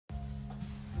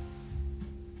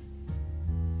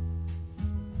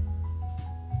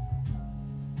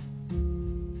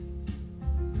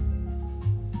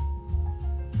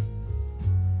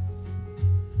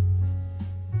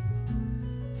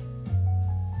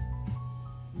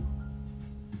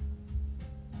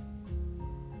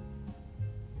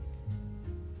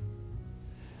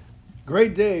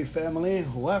Great day, family.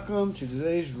 Welcome to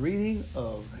today's reading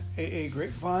of AA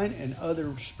Grapevine and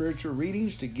other spiritual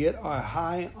readings to get our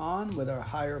high on with our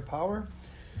higher power.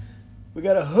 We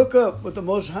got to hook up with the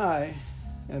Most High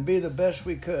and be the best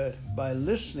we could by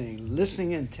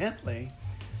listening intently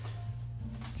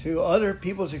to other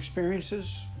people's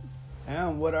experiences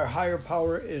and what our higher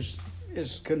power is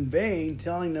conveying,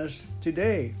 telling us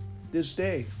today, this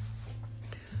day.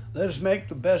 Let us make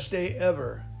the best day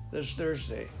ever this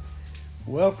Thursday.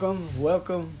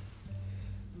 Welcome.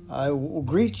 I will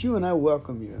greet you and I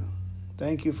welcome you.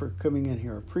 Thank you for coming in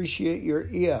here. Appreciate your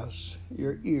ears.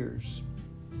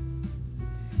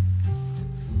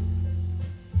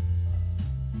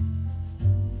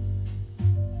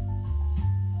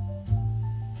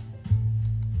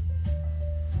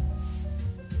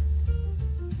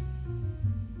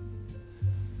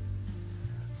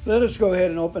 Let us go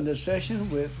ahead and open this session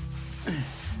with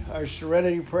our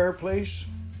serenity prayer, please.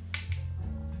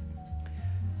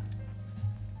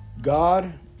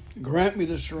 God, grant me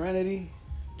the serenity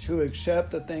to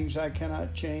accept the things I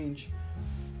cannot change,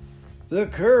 the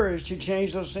courage to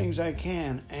change those things I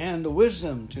can, and the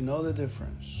wisdom to know the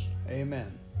difference.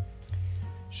 Amen.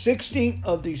 16th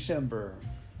of December,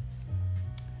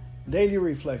 Daily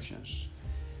Reflections.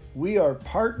 We are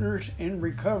partners in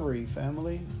recovery,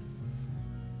 family.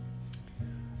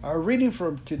 Our reading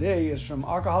for today is from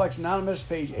Alcoholics Anonymous,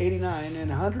 page 89 and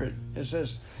 100. It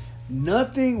says,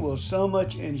 "Nothing will so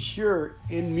much ensure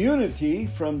immunity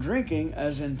from drinking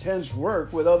as intense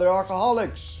work with other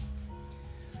alcoholics.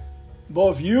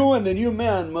 Both you and the new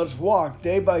man must walk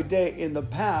day by day in the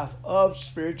path of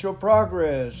spiritual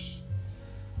progress.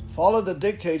 Follow the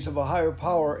dictates of a higher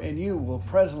power and you will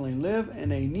presently live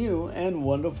in a new and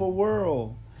wonderful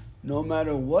world, no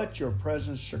matter what your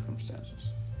present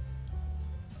circumstances.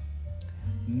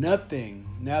 Nothing,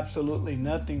 absolutely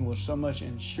nothing will so much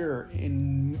ensure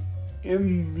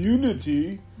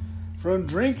immunity from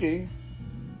drinking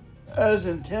as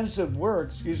intensive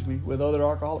work, with other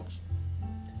alcoholics.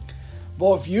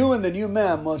 Both you and the new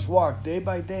man must walk day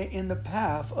by day in the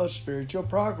path of spiritual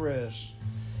progress.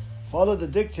 Follow the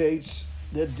dictates,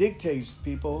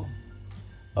 people,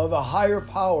 of a higher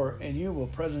power, and you will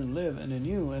presently live in a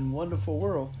new and wonderful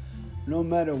world, no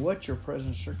matter what your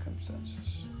present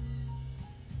circumstances.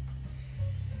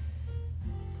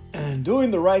 And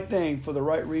doing the right thing for the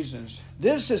right reasons.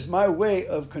 This is my way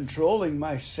of controlling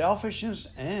my selfishness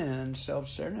and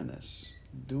self-centeredness.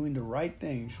 Doing the right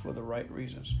things for the right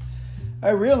reasons.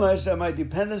 I realize that my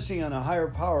dependency on a higher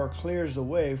power clears the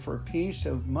way for peace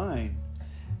of mind,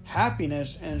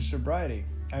 happiness, and sobriety.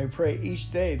 I pray each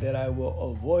day that I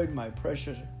will avoid my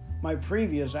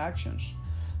previous actions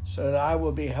so that I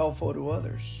will be helpful to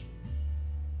others."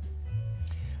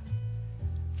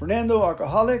 Fernando,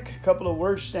 alcoholic, a couple of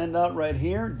words stand out right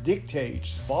here.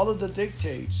 Dictates. Follow the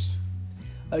dictates.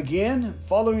 Again,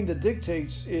 following the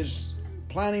dictates is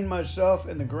planting myself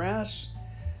in the grass,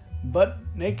 butt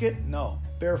naked,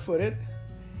 barefooted,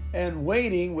 and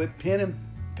waiting with pen and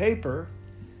paper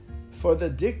for the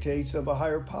dictates of a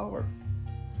higher power.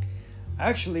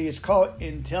 Actually, it's called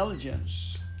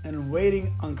intelligence and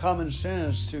waiting on common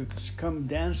sense to come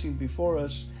dancing before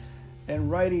us and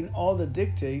writing all the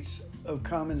dictates of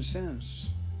common sense.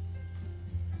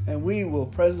 And we will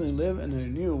presently live in a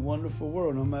new wonderful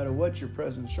world, no matter what your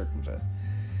present circumstance.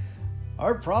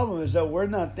 Our problem is that we're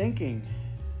not thinking.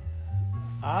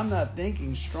 I'm not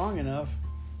thinking strong enough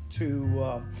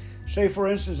to say, for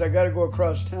instance, I got to go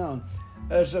across town.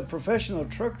 As a professional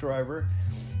truck driver,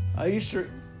 I used to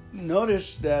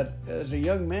notice that as a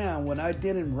young man, when I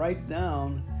didn't write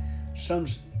down some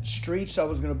streets I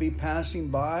was going to be passing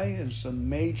by and some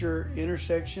major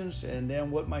intersections, and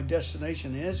then what my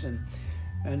destination is, and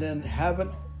then have an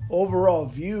overall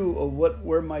view of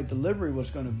where my delivery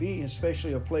was going to be,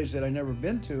 especially a place that I never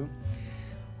been to,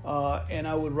 and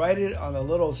I would write it on a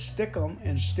little stickum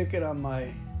and stick it on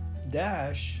my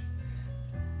dash.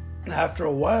 After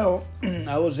a while,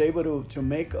 I was able to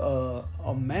make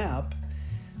a map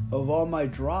of all my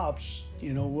drops,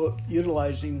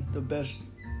 utilizing the best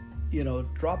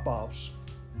drop-offs,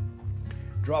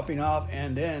 dropping off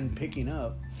and then picking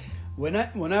up. When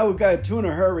I got too in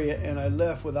a hurry and I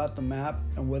left without the map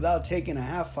and without taking a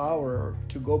half hour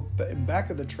to go back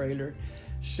of the trailer,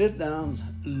 sit down,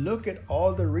 look at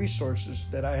all the resources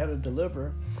that I had to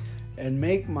deliver, and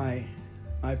make my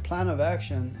plan of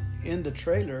action in the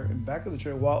trailer and back of the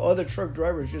trailer, while other truck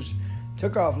drivers just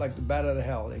took off like the bat out of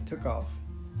hell. They took off.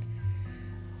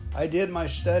 I did my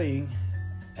studying,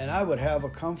 and I would have a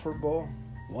comfortable,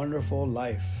 wonderful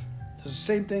life. It's the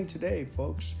same thing today,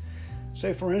 folks.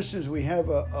 Say, for instance, we have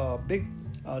a big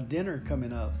dinner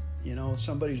coming up,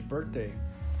 somebody's birthday.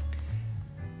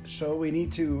 So we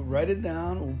need to write it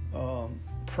down,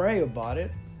 pray about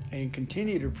it, and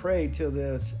continue to pray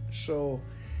so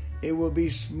it will be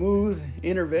smooth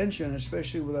intervention,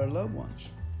 especially with our loved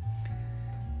ones.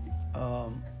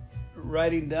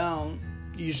 Writing down,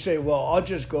 you say, well, I'll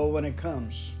just go when it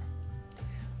comes.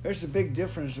 There's a big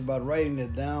difference about writing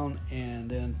it down and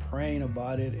then praying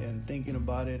about it and thinking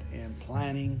about it and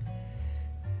planning.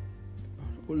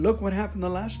 Well, look what happened the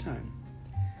last time.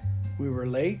 We were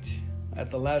late at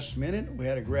the last minute. We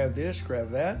had to grab this,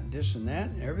 grab that, this and that,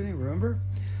 and everything, remember?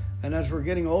 And as we're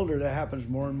getting older, that happens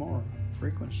more and more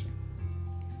frequency.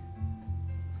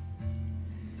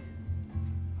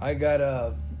 I got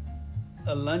a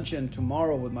luncheon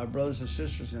tomorrow with my brothers and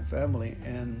sisters and family,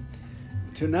 and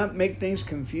to not make things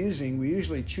confusing, we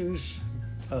usually choose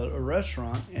a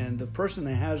restaurant, and the person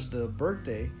that has the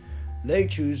birthday, they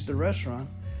choose the restaurant.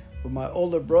 But my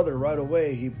older brother, right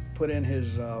away, he put in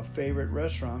his favorite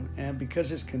restaurant, and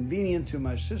because it's convenient to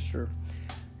my sister,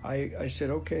 I said,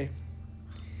 okay.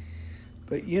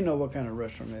 But you know what kind of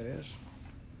restaurant that is.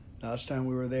 Last time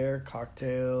we were there,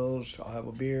 cocktails, I'll have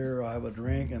a beer, I'll have a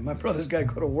drink, and my brother's got to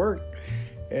go to work,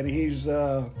 and he's,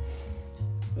 well,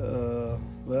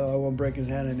 I won't break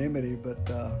his anonymity, but,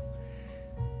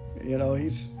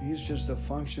 he's just a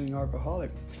functioning alcoholic.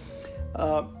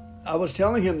 I was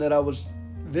telling him that I was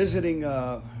visiting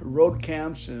road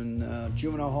camps and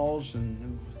juvenile halls,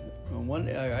 and one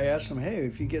day I asked him, hey,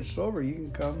 if you get sober, you can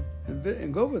come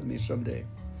and go with me someday.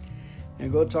 And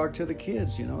go talk to the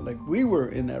kids, like we were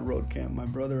in that road camp, my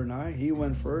brother and I. He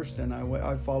went first, and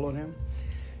I followed him.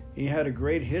 He had a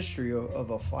great history of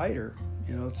a fighter.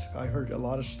 I heard a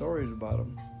lot of stories about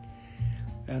him.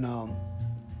 And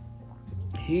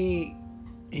he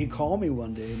called me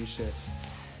one day, and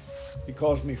he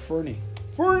calls me Fernie.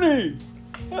 Fernie,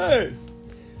 hey,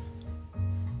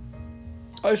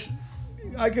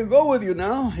 I can go with you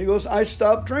now. He goes, I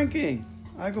stopped drinking.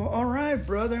 I go, all right,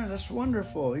 brother, that's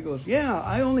wonderful. He goes, yeah,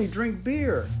 I only drink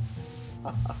beer.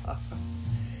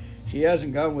 He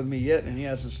hasn't gone with me yet, and he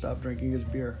hasn't stopped drinking his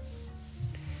beer.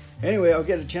 Anyway, I'll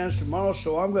get a chance tomorrow,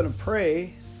 so I'm going to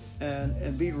pray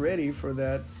and be ready for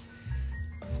that,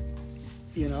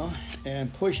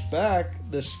 and push back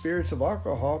the spirits of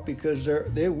alcohol, because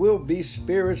there will be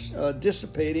spirits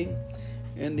dissipating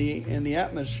in the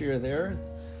atmosphere there.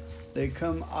 They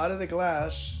come out of the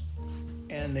glass,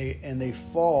 and they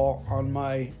fall on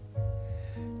my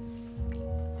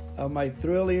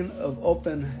thrilling of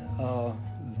open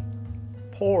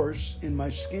pores in my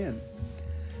skin.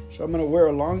 So I'm going to wear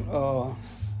a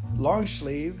long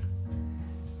sleeve,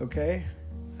 okay,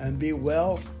 and be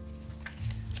well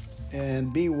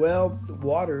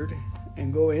watered,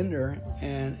 and go in there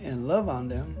and love on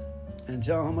them and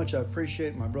tell them how much I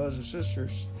appreciate my brothers and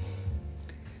sisters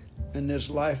in this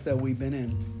life that we've been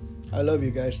in. I love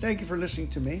you guys. Thank you for listening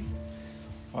to me.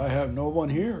 I have no one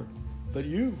here but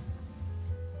you.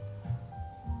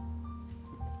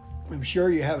 I'm sure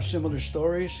you have similar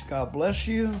stories. God bless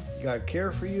you. God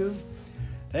care for you.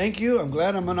 Thank you. I'm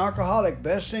glad I'm an alcoholic.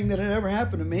 Best thing that had ever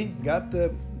happened to me. Got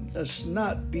the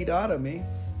snot beat out of me.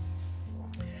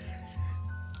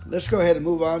 Let's go ahead and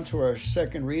move on to our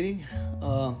second reading.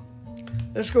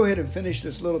 Let's go ahead and finish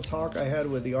this little talk I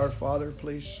had with the Our Father,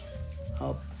 please.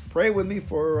 Pray with me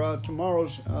for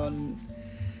tomorrow's.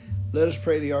 Let us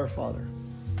pray the Our Father.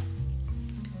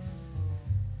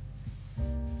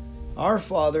 Our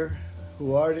Father,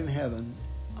 who art in heaven,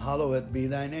 hallowed be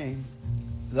thy name.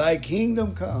 Thy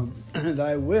kingdom come,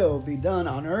 thy will be done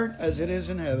on earth as it is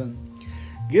in heaven.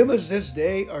 Give us this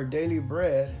day our daily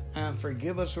bread, and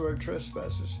forgive us our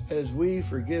trespasses, as we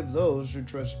forgive those who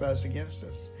trespass against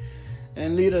us.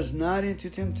 And lead us not into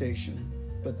temptation,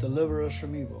 but deliver us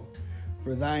from evil.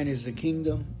 For thine is the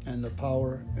kingdom, and the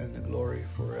power, and the glory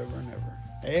forever and ever.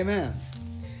 Amen.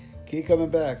 Keep coming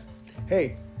back.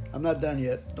 Hey, I'm not done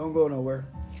yet. Don't go nowhere.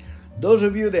 Those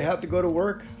of you that have to go to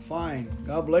work, fine.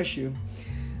 God bless you.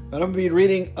 But I'm going to be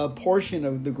reading a portion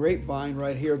of the Grapevine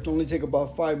right here. It'll only take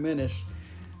about 5 minutes.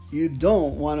 You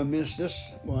don't want to miss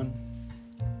this one.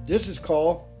 This is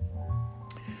called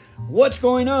What's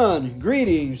Going On?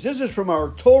 Greetings. This is from our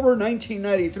October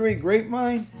 1993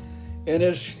 Grapevine, and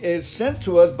it's sent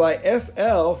to us by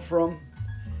FL from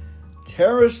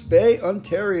Terrace Bay,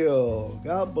 Ontario.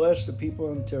 God bless the people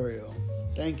of Ontario.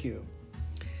 Thank you.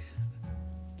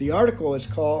 The article is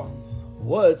called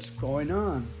What's Going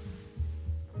On?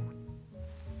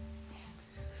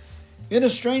 In a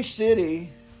strange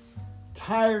city,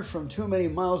 tired from too many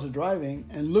miles of driving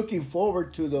and looking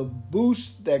forward to the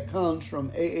boost that comes from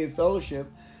AA fellowship,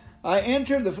 I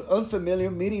entered the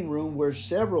unfamiliar meeting room where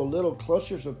several little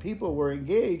clusters of people were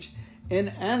engaged in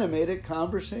animated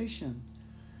conversation.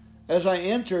 As I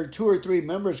entered, 2 or 3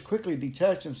 members quickly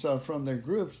detached themselves from their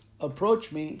groups,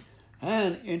 approached me,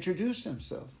 and introduced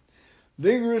themselves,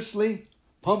 vigorously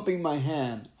pumping my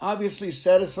hand. Obviously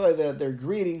satisfied that their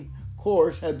greeting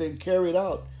course had been carried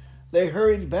out, they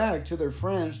hurried back to their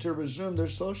friends to resume their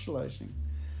socializing.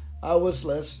 I was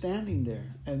left standing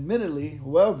there, admittedly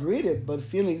well greeted, but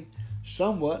feeling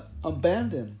somewhat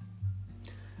abandoned.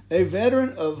 A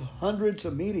veteran of hundreds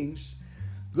of meetings,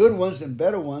 good ones and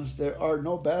better ones, there are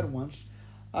no bad ones,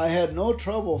 I had no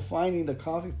trouble finding the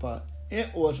coffee pot.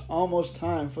 It was almost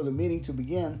time for the meeting to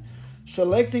begin.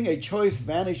 Selecting a choice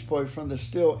vantage point from the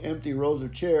still empty rows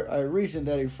of chairs, I reasoned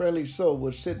that a friendly soul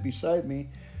would sit beside me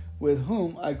with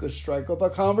whom I could strike up a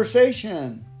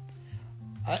conversation.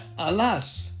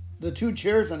 Alas, the 2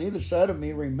 chairs on either side of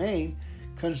me remained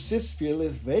conspicuously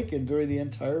vacant during the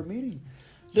entire meeting.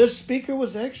 The speaker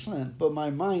was excellent, but my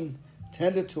mind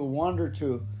tended to wander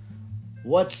to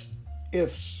what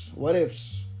ifs. What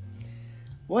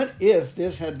if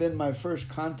this had been my first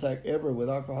contact ever with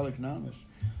Alcoholics Anonymous?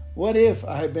 What if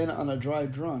I had been on a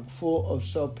drive drunk, full of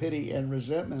self-pity and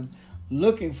resentment,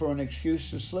 looking for an excuse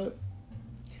to slip?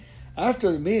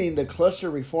 After the meeting, the cluster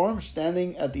reformed,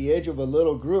 standing at the edge of a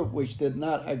little group which did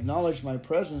not acknowledge my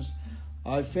presence.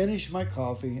 I finished my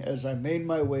coffee as I made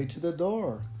my way to the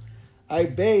door. I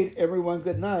bade everyone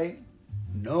good night.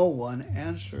 No one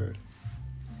answered.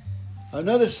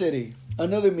 Another city,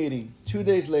 another meeting. 2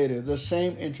 days later, the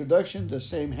same introduction, the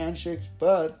same handshakes,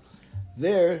 but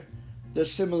there the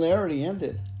similarity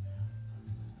ended.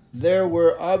 There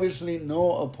were obviously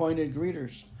no appointed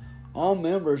greeters. All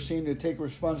members seemed to take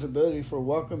responsibility for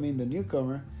welcoming the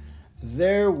newcomer.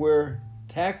 There were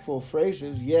tactful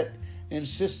phrases, yet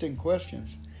insistent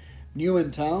questions. New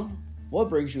in town? What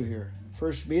brings you here?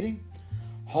 First meeting?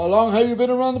 How long have you been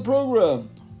around the program?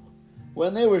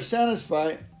 When they were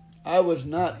satisfied I was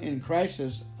not in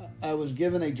crisis, I was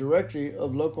given a directory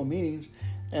of local meetings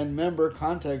and member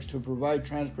contacts to provide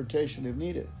transportation if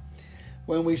needed.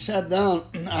 When we sat down,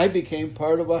 I became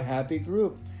part of a happy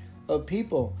group of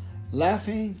people,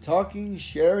 laughing, talking,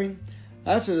 sharing.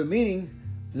 After the meeting,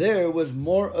 there was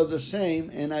more of the same,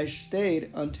 and I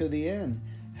stayed until the end,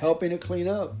 helping to clean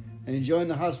up, enjoying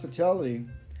the hospitality.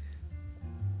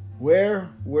 Where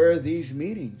were these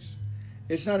meetings?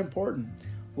 It's not important.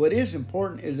 What is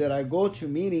important is that I go to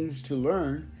meetings to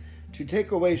learn, to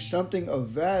take away something of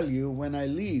value when I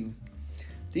leave.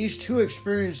 These 2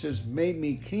 experiences made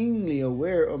me keenly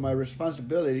aware of my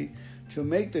responsibility to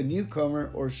make the newcomer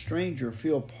or stranger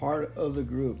feel part of the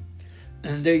group.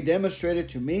 And they demonstrated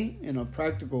to me in a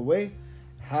practical way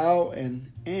how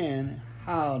and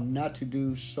how not to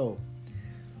do so.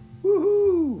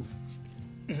 Woohoo!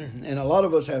 And a lot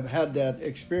of us have had that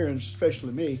experience,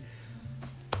 especially me,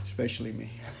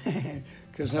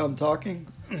 because now I'm talking,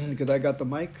 because I got the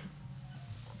mic.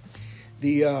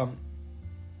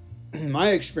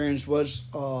 My experience was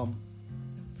I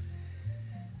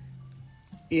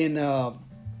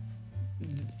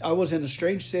was in a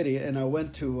strange city, and I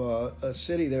went to a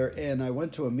city there, and I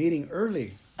went to a meeting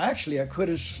early. Actually, I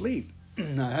couldn't sleep. I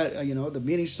had, the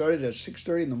meeting started at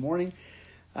 6:30 in the morning.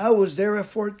 I was there at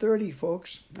 4:30,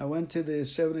 folks. I went to the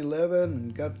 7-Eleven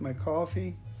and got my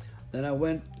coffee. Then I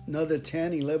went another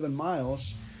 10, 11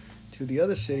 miles to the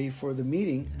other city for the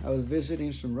meeting. I was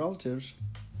visiting some relatives.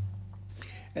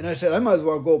 And I said, I might as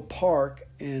well go park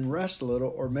and rest a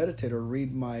little or meditate or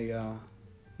read my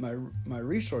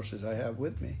resources I have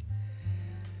with me.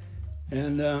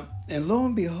 And lo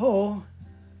and behold,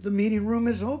 the meeting room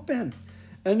is open.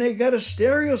 And they got a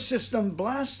stereo system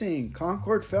blasting.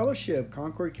 Concord Fellowship,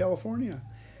 Concord, California.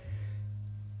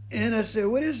 And I said,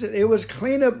 what is it? It was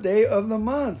cleanup day of the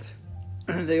month.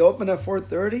 They open at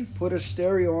 4:30, put a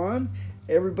stereo on.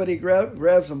 Everybody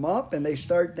grabs a mop and they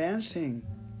start dancing.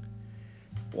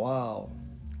 Wow.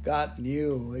 God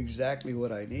knew exactly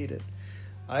what I needed.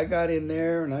 I got in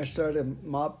there and I started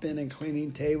mopping and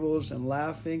cleaning tables and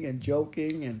laughing and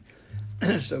joking, and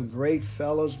some great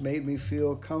fellows made me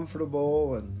feel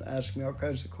comfortable and asked me all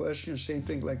kinds of questions, same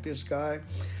thing like this guy.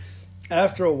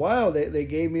 After a while, they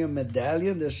gave me a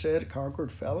medallion that said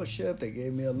Concord Fellowship. They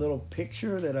gave me a little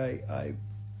picture that I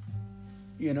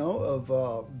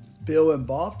of Bill and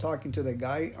Bob talking to the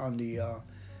guy on the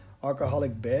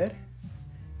alcoholic bed,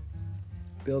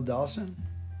 Bill Dawson.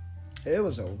 It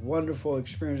was a wonderful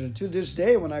experience. And to this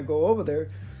day, when I go over there,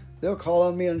 they'll call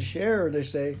on me and share. They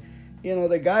say,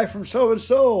 the guy from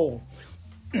so-and-so.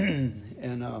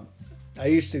 And I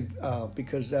used to,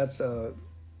 because that's, I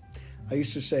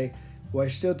used to say, Well, I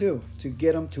still do, to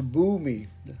get them to boo me.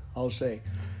 I'll say,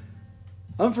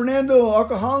 I'm Fernando,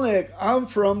 alcoholic. I'm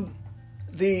from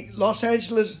the Los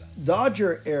Angeles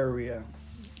Dodger area.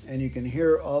 And you can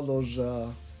hear all those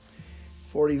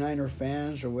 49er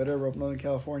fans or whatever up Northern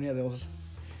California. Those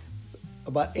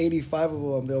about 85 of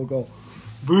them, they'll go,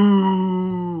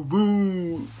 boo,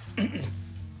 boo,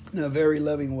 in a very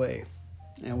loving way.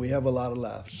 And we have a lot of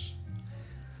laughs.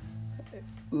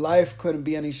 Life couldn't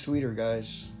be any sweeter,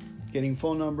 guys. Getting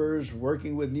phone numbers,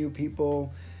 working with new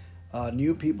people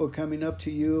coming up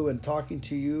to you and talking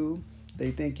to you.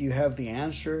 They think you have the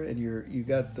answer and you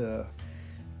got the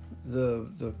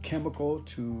chemical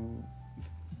to,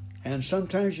 and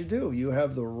sometimes you do. You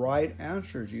have the right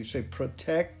answers. You say,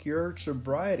 protect your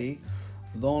sobriety.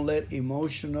 Don't let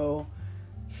emotional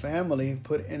family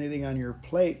put anything on your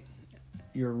plate.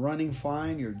 You're running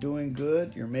fine. You're doing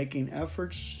good. You're making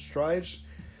efforts, strides.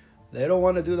 They don't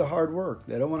want to do the hard work.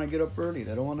 They don't want to get up early.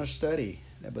 They don't want to study.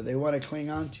 But they want to cling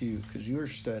on to you because you're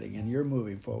studying and you're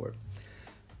moving forward.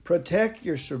 Protect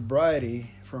your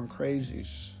sobriety from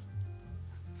crazies.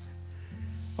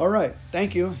 All right.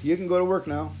 Thank you. You can go to work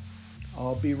now.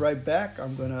 I'll be right back.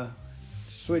 I'm going to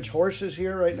switch horses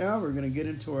here right now. We're going to get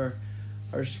into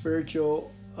our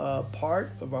spiritual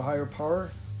part of our higher power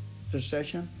this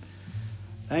session.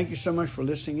 Thank you so much for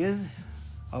listening in.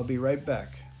 I'll be right back.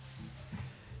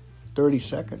 30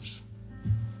 seconds.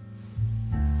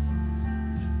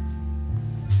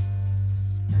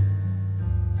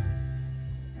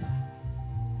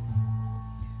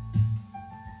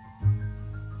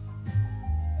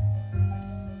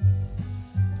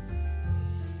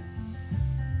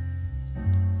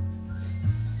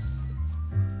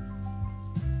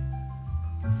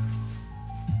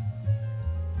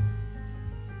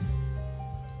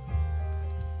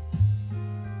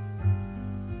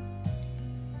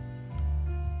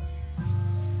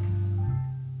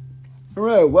 All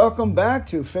right, welcome back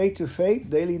to Faith to Faith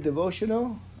Daily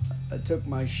Devotional. I took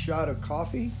my shot of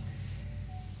coffee.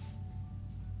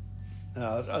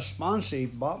 A sponsee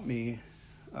bought me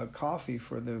a coffee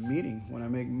for the meeting when I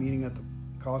make a meeting at the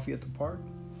coffee at the park.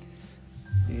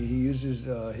 He uses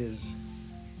his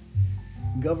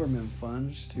government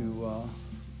funds to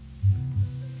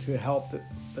help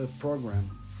the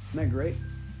program. Isn't that great?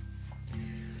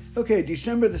 Okay,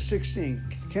 December the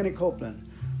 16th, Kenny Copeland.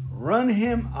 Run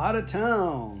him out of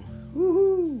town.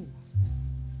 Woohoo!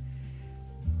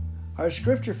 Our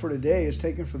scripture for today is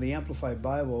taken from the Amplified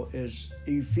Bible, is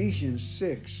Ephesians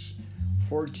 6,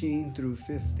 14 through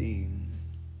 15.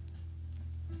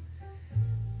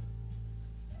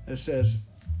 It says,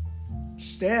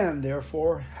 stand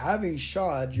therefore, having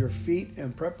shod your feet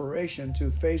in preparation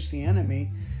to face the enemy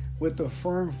with the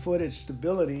firm-footed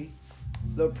stability,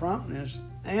 the promptness,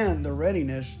 and the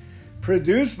readiness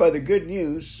produced by the good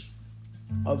news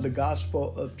of the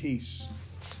gospel of peace.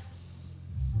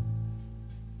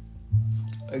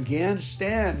 Again,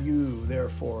 stand you,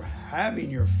 therefore,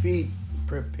 having your feet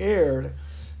prepared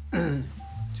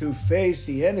to face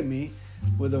the enemy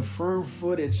with a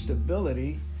firm-footed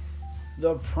stability,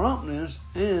 the promptness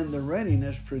and the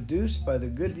readiness produced by the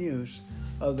good news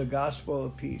of the gospel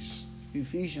of peace.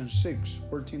 Ephesians 6,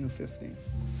 14 and 15.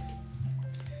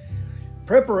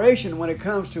 Preparation when it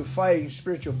comes to fighting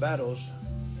spiritual battles,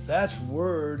 that's a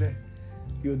word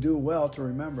you'll do well to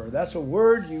remember. That's a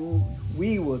word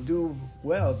we will do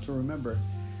well to remember.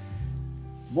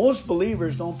 Most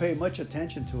believers don't pay much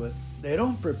attention to it. They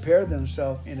don't prepare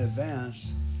themselves in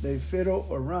advance. They fiddle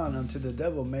around until the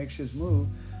devil makes his move.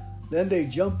 Then they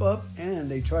jump up and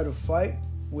they try to fight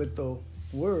with the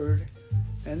word,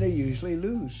 and they usually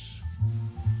lose.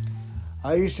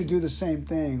 I used to do the same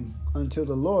thing until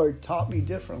the Lord taught me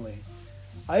differently.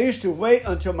 I used to wait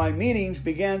until my meetings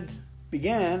began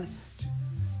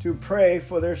to pray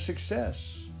for their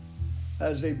success.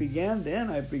 As they began, then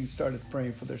I started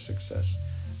praying for their success.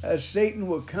 As Satan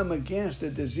would come against, the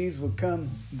disease would come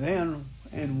then,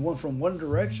 and from one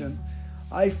direction,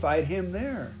 I fight him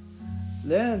there.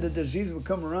 Then the disease would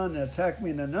come around and attack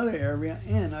me in another area,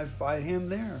 and I fight him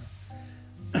there.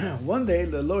 One day,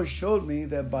 the Lord showed me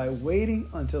that by waiting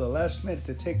until the last minute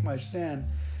to take my stand,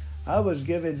 I was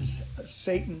giving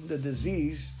Satan, the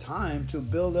disease, time to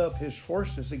build up his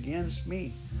forces against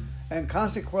me. And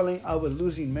consequently, I was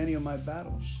losing many of my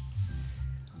battles.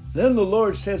 Then the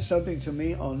Lord said something to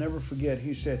me I'll never forget.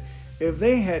 He said, if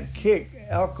they had kicked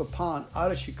Al Capone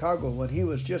out of Chicago when he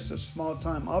was just a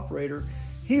small-time operator,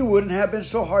 he wouldn't have been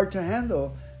so hard to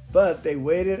handle. But they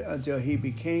waited until he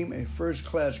became a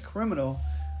first-class criminal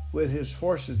with his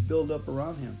forces built up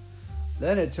around him.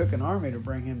 Then it took an army to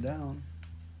bring him down.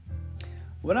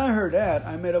 When I heard that,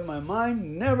 I made up my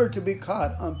mind never to be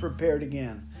caught unprepared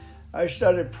again. I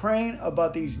started praying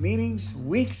about these meetings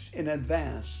weeks in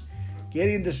advance,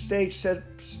 getting the stage set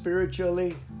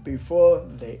spiritually before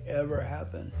they ever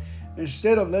happen.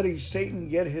 Instead of letting Satan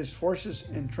get his forces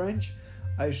entrenched,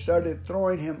 I started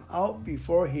throwing him out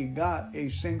before he got a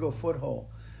single foothold.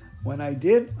 When I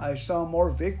did, I saw more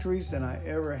victories than I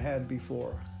ever had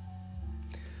before.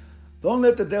 Don't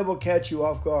let the devil catch you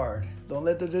off guard. Don't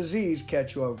let the disease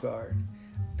catch you off guard.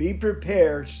 Be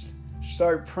prepared.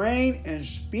 Start praying and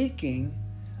speaking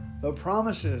the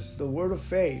promises, the word of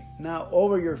faith. Now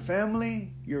over your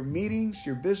family, your meetings,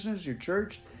 your business, your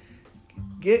church.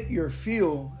 Get your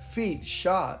feet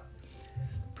shot,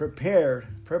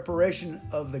 preparation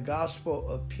of the gospel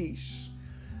of peace.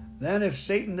 Then if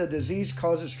Satan, the disease,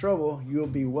 causes trouble, you'll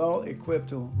be well equipped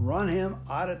to run him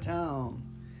out of town.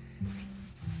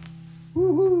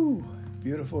 Woohoo!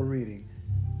 Beautiful reading.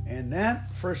 And that,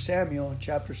 1 Samuel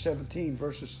chapter 17,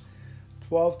 verses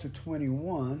 12 to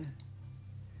 21,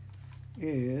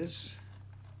 is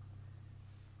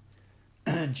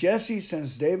Jesse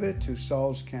sends David to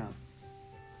Saul's camp.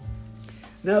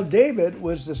 Now David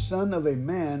was the son of a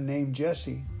man named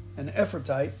Jesse, an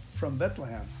Ephrathite from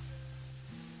Bethlehem,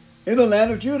 in the land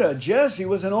of Judah. Jesse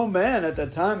was an old man at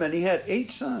that time, and he had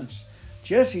 8 sons.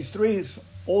 Jesse's 3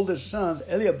 oldest sons,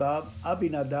 Eliab,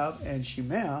 Abinadab, and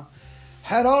Shimea,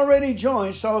 had already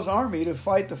joined Saul's army to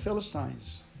fight the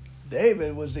Philistines.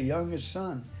 David was the youngest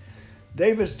son.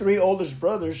 David's 3 oldest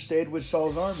brothers stayed with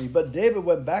Saul's army, but David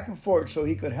went back and forth so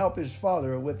he could help his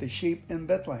father with the sheep in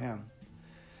Bethlehem.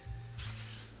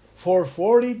 For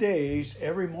 40 days,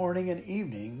 every morning and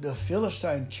evening, the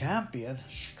Philistine champion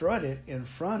strutted in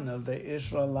front of the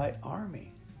Israelite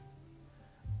army.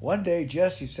 One day,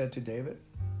 Jesse said to David,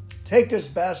 "Take this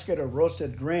basket of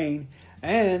roasted grain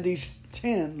and these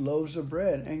 10 loaves of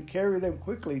bread and carry them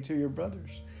quickly to your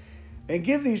brothers. And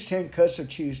give these 10 cuts of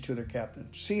cheese to their captain.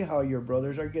 See how your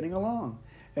brothers are getting along,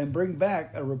 and bring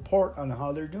back a report on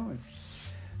how they're doing."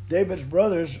 David's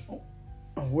brothers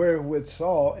were with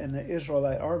Saul and the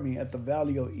Israelite army at the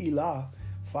valley of Elah,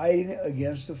 fighting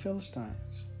against the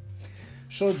Philistines.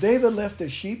 So David left the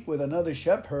sheep with another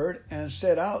shepherd and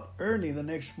set out early the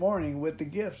next morning with the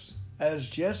gifts, as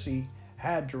Jesse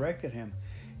had directed him.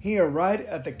 He arrived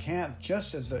at the camp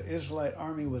just as the Israelite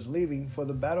army was leaving for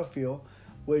the battlefield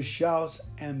with shouts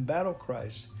and battle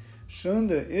cries. Soon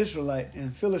the Israelite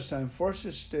and Philistine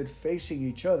forces stood facing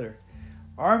each other,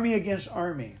 army against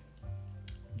army.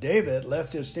 David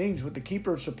left his things with the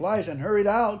keeper of supplies and hurried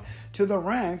out to the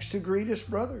ranks to greet his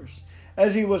brothers.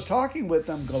 As he was talking with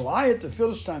them, Goliath, the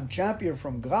Philistine champion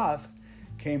from Gath,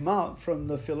 came out from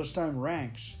the Philistine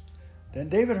ranks. Then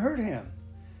David heard him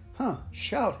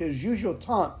shout his usual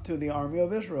taunt to the army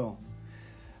of Israel.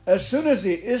 As soon as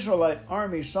the Israelite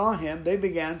army saw him, they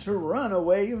began to run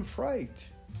away in fright.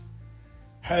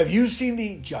 "Have you seen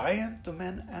the giant?" the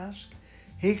men asked.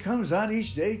 "He comes out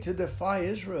each day to defy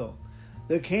Israel.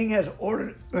 The king has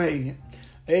ordered a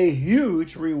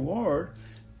huge reward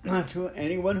to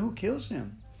anyone who kills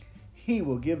him. He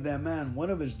will give that man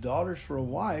one of his daughters for a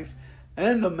wife,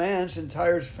 and the man's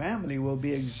entire family will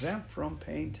be exempt from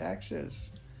paying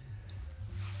taxes."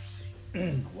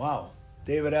 Wow.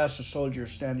 David asked a soldier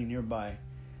standing nearby,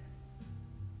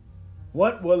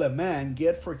 "What will a man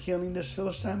get for killing this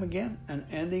Philistine again and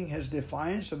ending his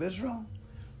defiance of Israel?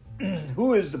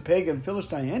 Who is the pagan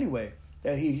Philistine anyway,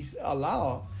 that he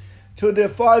allowed to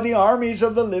defy the armies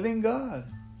of the living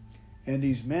God?" And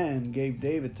these men gave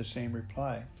David the same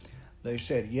reply. They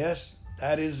said, "Yes,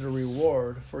 that is the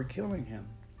reward for killing him."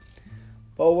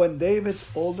 But when David's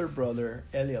older brother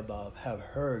Eliab had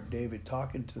heard David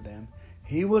talking to them,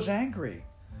 he was angry.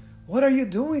 "What are you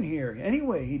doing here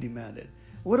anyway?" he demanded.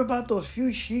 "What about those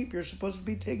few sheep you're supposed to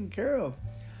be taking care of?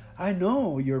 I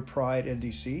know your pride and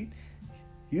deceit.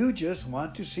 You just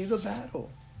want to see the battle."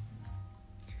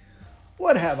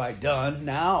 "What have I done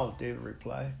now?" David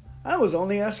replied. "I was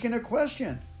only asking a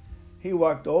question." He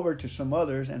walked over to some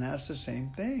others and asked the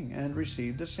same thing and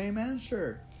received the same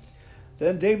answer.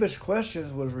 Then David's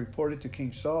question was reported to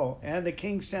King Saul, and the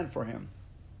king sent for him.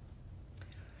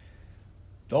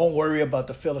 "Don't worry about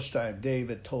the Philistine,"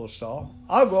 David told Saul.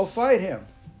 "I'll go fight him."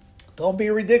 "Don't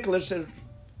be ridiculous," said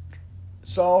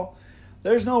Saul.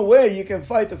 "There's no way you can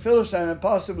fight the Philistine and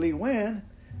possibly win.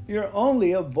 You're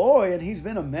only a boy, and he's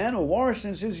been a man of war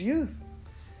since his youth."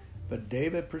 But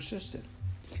David persisted.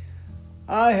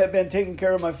 "I have been taking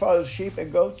care of my father's sheep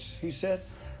and goats," he said.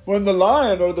 "When the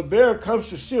lion or the bear comes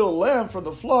to steal a lamb from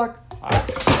the flock,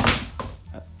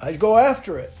 I go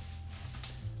after it."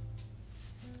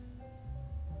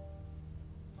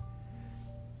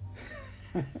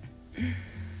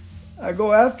 I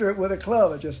go after it with a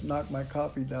club. I just knocked my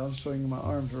coffee down, swinging my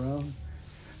arms around.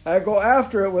 I go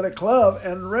after it with a club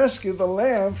and rescue the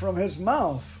lamb from his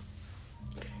mouth.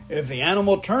 If the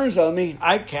animal turns on me,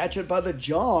 I catch it by the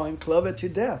jaw and club it to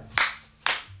death.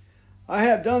 I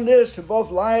have done this to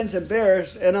both lions and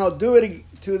bears, and I'll do it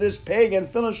to this pagan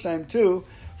Philistine too,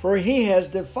 for he has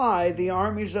defied the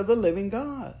armies of the living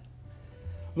God.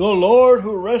 The Lord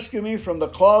who rescued me from the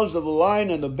claws of the lion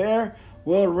and the bear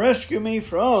will rescue me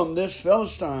from this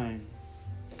Philistine.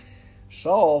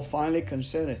 Saul finally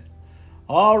consented.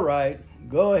 All right,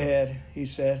 go ahead, he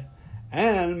said,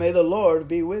 and may the Lord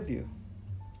be with you.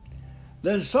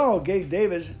 Then Saul gave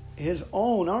David his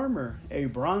own armor, a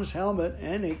bronze helmet,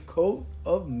 and a coat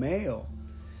of mail.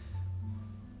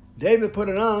 David put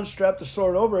it on, strapped the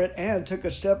sword over it, and took a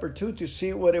step or two to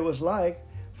see what it was like,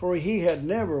 for he had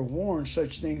never worn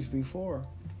such things before.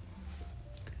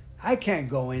 I can't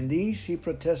go in these, he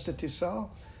protested to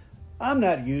Saul. I'm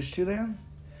not used to them.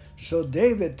 So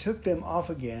David took them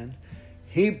off again.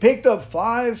 He picked up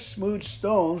 5 smooth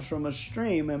stones from a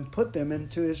stream and put them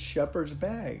into his shepherd's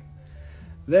bag.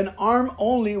 Then, armed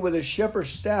only with his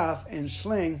shepherd's staff and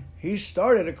sling, he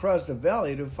started across the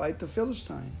valley to fight the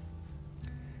Philistine.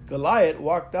 Goliath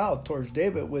walked out towards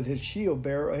David with his shield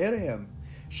bearer ahead of him,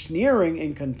 sneering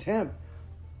in contempt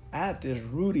at this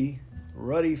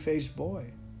ruddy-faced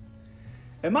boy.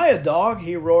 Am I a dog,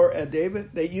 he roared at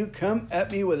David, that you come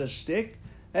at me with a stick?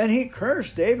 And he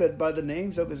cursed David by the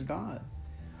names of his God.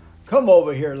 Come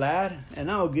over here, lad,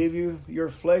 and I'll give you your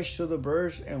flesh to the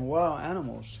birds and wild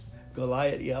animals,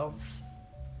 Goliath yelled.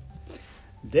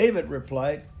 David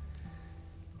replied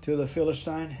to the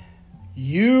Philistine,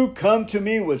 You come to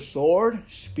me with sword,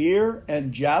 spear,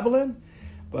 and javelin,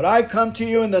 but I come to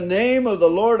you in the name of the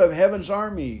Lord of heaven's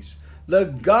armies, the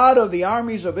God of the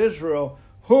armies of Israel,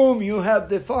 whom you have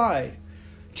defied.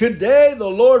 Today the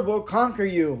Lord will conquer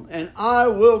you, and I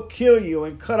will kill you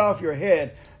and cut off your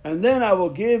head, and then I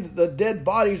will give the dead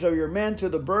bodies of your men to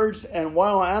the birds and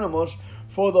wild animals,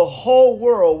 for the whole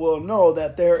world will know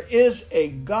that there is a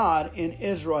God in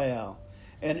Israel.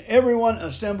 And everyone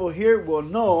assembled here will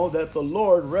know that the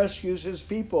Lord rescues his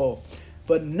people,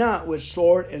 but not with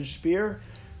sword and spear.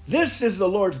 This is the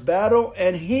Lord's battle,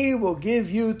 and he will give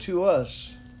you to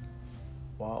us.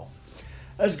 Wow.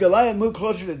 As Goliath moved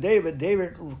closer to David,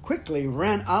 David quickly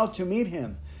ran out to meet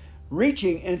him.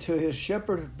 Reaching into his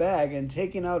shepherd's bag and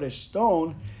taking out a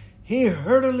stone, he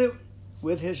hurled it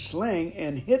with his sling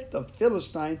and hit the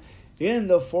Philistine in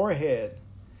the forehead.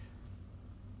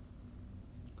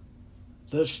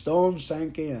 The stone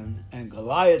sank in, and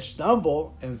Goliath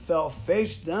stumbled and fell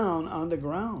face down on the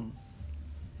ground.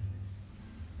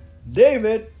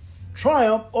 David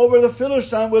triumphed over the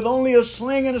Philistine with only a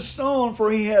sling and a stone,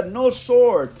 for he had no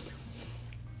sword.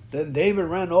 Then David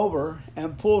ran over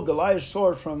and pulled Goliath's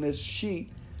sword from its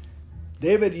sheath.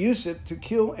 David used it to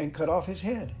kill and cut off his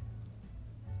head.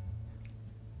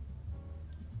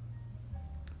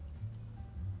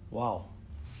 Wow.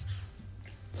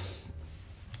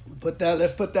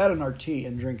 Let's put that in our tea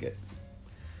and drink it.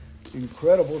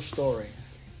 Incredible story.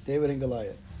 David and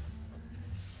Goliath.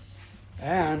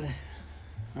 And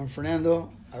I'm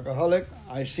Fernando, alcoholic.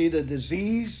 I see the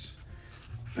disease,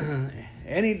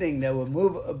 anything that would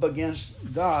move up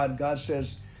against God, God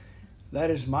says,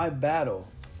 that is my battle.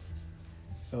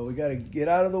 So we got to get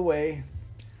out of the way.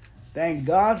 Thank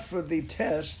God for the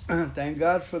test. Thank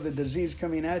God for the disease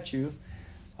coming at you.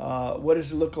 What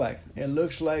does it look like? It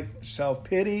looks like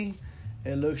self-pity.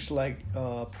 It looks like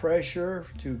pressure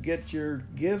to get your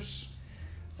gifts.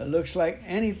 It looks like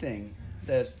anything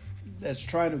that's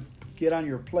trying to get on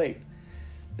your plate.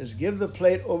 Just give the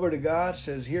plate over to God.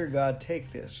 Says, here, God,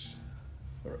 take this.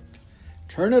 Or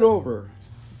turn it over.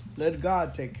 Let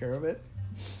God take care of it.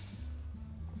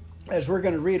 As we're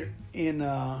going to read in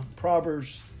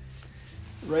Proverbs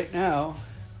right now,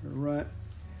 right?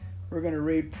 We're going to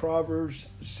read Proverbs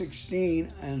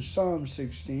 16 and Psalm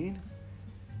 16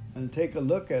 and take a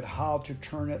look at how to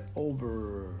turn it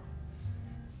over.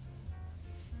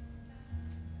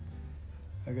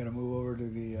 I got to move over to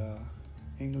the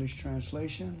English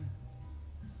translation.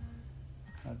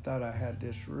 I thought I had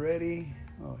this ready.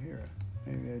 Oh, here.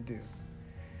 Maybe I do.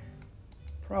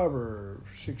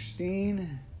 Proverbs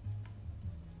 16.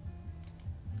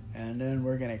 And then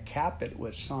we're going to cap it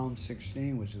with Psalm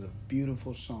 16, which is a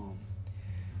beautiful psalm.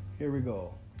 Here we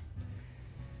go.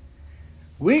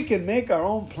 We can make our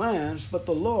own plans, but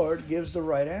the Lord gives the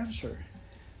right answer.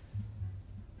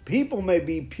 People may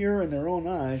be pure in their own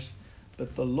eyes,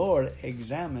 but the Lord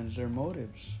examines their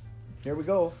motives. Here we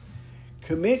go.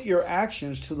 Commit your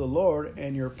actions to the Lord,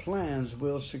 and your plans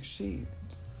will succeed.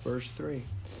 Verse 3.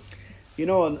 You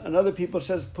know, and other people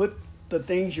says, put the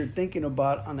things you're thinking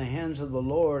about on the hands of the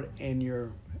Lord, and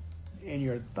your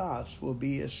thoughts will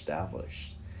be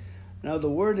established. Now,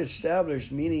 the word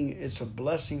established, meaning it's a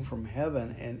blessing from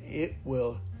heaven, and it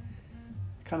will,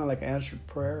 kind of like answered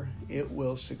prayer, it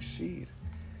will succeed.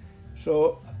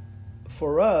 So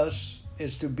for us,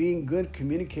 is to being good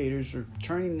communicators, or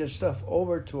turning this stuff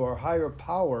over to our higher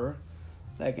power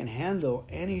that can handle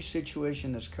any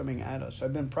situation that's coming at us.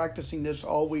 I've been practicing this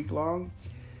all week long.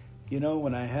 You know,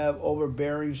 when I have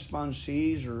overbearing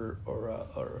sponsees or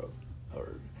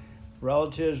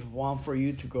relatives want for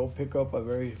you to go pick up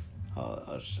an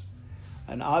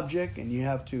object, and you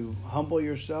have to humble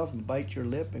yourself and bite your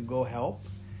lip and go help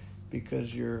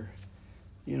because you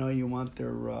want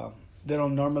they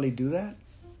don't normally do that.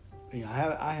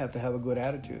 I have to have a good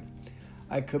attitude.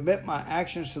 I commit my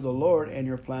actions to the Lord, and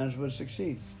your plans will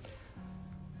succeed.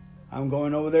 I'm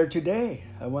going over there today.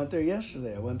 I went there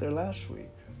yesterday. I went there last week.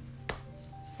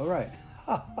 All right.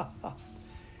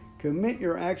 Commit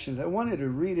your actions. I wanted to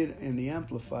read it in the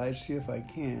Amplified, see if I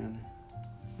can.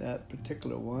 That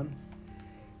particular one.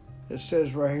 It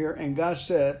says right here, and God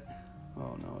said,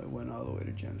 oh no, it went all the way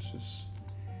to Genesis.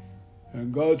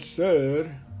 And God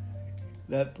said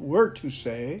that we're to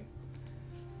say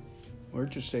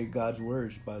God's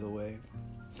words, by the way.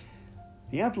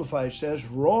 The Amplified says,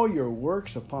 roll your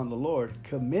works upon the Lord.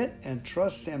 Commit and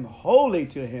trust Him wholly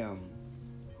to Him.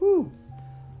 Whew.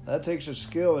 That takes a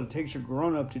skill, and it takes a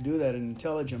grown-up to do that, an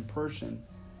intelligent person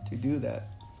to do that.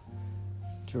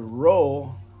 To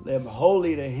roll them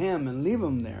wholly to Him and leave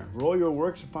them there. Roll your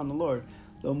works upon the Lord.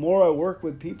 The more I work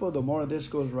with people, the more this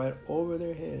goes right over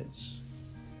their heads.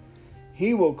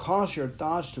 He will cause your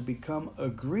thoughts to become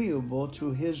agreeable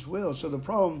to His will. So the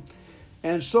problem,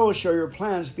 and so shall your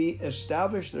plans be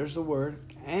established, there's the word,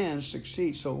 and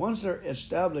succeed. So once they're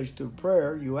established through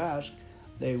prayer, you ask,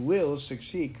 they will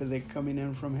succeed because they're coming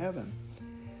in from heaven.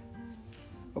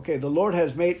 Okay, the Lord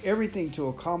has made everything to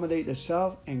accommodate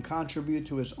itself and contribute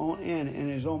to His own end and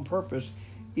His own purpose.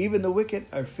 Even the wicked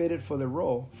are fitted for the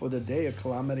role, for the day of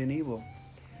calamity and evil.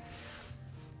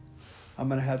 I'm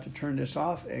going to have to turn this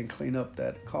off and clean up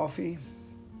that coffee.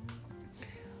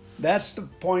 That's the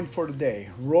point for today.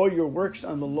 Roll your works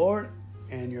on the Lord,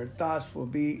 and your thoughts will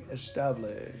be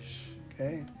established.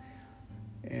 Okay?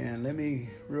 And let me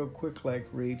real quick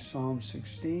read Psalm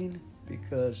 16,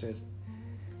 because it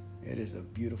is a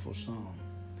beautiful psalm.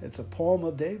 It's a poem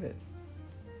of David.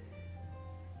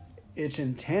 It's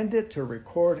intended to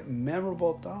record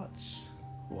memorable thoughts.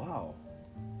 Wow.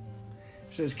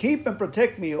 It says, keep and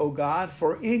protect me, O God,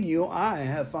 for in you I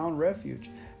have found refuge,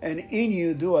 and in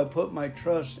you do I put my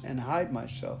trust and hide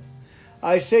myself.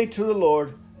 I say to the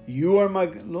Lord, you are my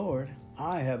Lord.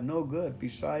 I have no good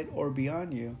beside or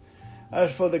beyond you.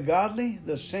 As for the godly,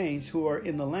 the saints who are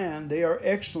in the land, they are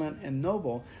excellent and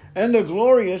noble, and the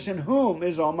glorious in whom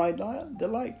is all my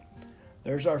delight.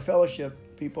 There's our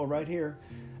fellowship, people, right here.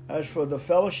 As for the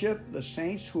fellowship, the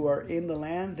saints who are in the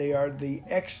land, they are the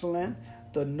excellent,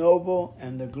 the noble,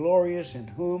 and the glorious, in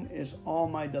whom is all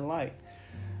my delight.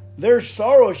 Their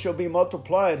sorrow shall be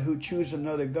multiplied who choose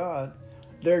another God.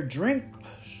 Their drink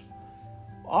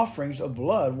offerings of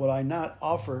blood will I not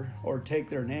offer, or take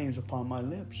their names upon my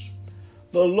lips.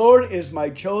 The Lord is my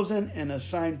chosen and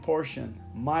assigned portion,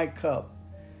 my cup.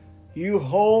 You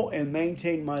hold and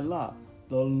maintain my lot.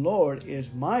 The Lord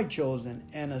is my chosen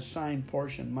and assigned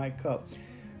portion, my cup.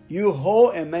 You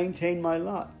hold and maintain my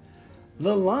lot.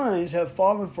 The lines have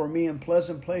fallen for me in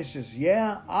pleasant places.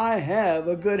 Yeah, I have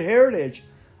a good heritage.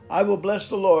 I will bless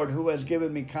the Lord who has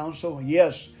given me counsel.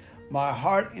 Yes, my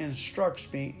heart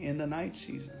instructs me in the night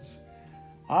seasons.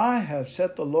 I have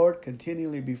set the Lord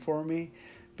continually before me.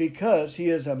 Because He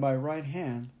is at my right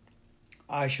hand,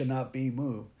 I shall not be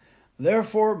moved.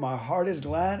 Therefore my heart is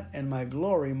glad, and my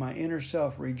glory, my inner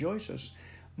self, rejoices.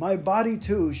 My body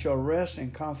too shall rest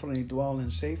and confidently dwell in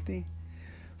safety.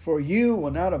 For you will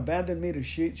not abandon me to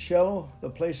Sheol, the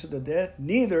place of the dead,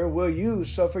 neither will you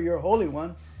suffer your Holy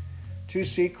One to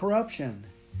see corruption.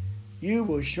 You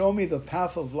will show me the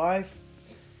path of life.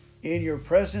 In your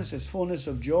presence is fullness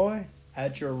of joy.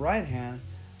 At your right hand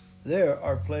there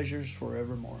are pleasures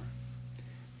forevermore.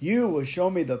 You will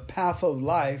show me the path of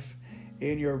life.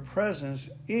 In your presence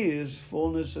is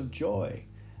fullness of joy.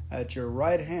 At your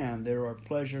right hand there are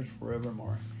pleasures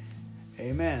forevermore.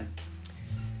 Amen.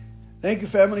 Thank you,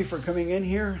 family, for coming in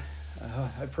here.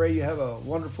 I pray you have a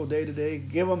wonderful day today.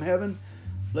 Give them heaven.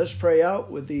 Let's pray out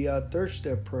with the third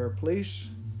step prayer, please.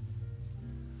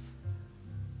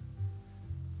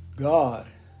 God,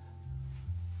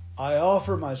 I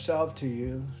offer myself to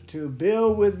you to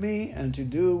build with me and to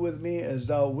do with me as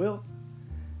thou wilt.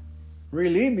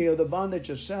 Relieve me of the bondage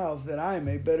of self, that I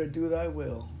may better do thy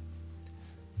will.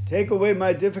 Take away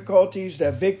my difficulties,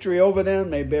 that victory over them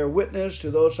may bear witness to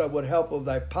those that would help of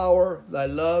thy power, thy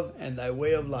love, and thy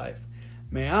way of life.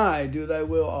 May I do thy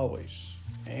will always.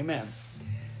 Amen.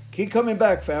 Keep coming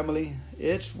back, family.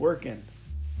 It's working.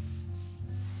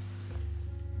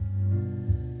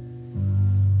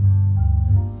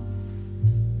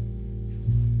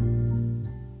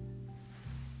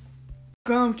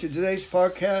 Welcome to today's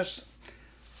podcast.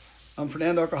 I'm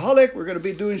Fernando Alcoholic. We're going to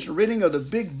be doing some reading of the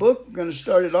big book. We're going to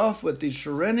start it off with the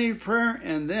serenity prayer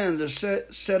and then the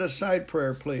set aside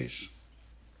prayer, please.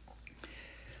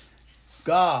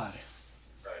 God,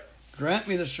 grant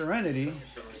me the serenity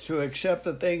to accept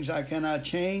the things I cannot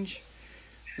change,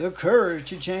 the courage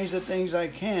to change the things I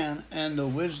can, and the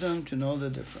wisdom to know the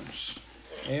difference.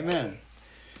 Amen.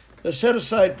 The set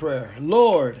aside prayer.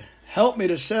 Lord, help me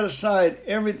to set aside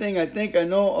everything I think I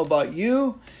know about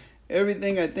you,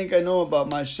 everything I think I know about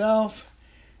myself,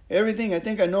 everything I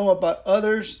think I know about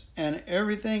others, and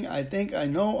everything I think I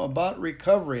know about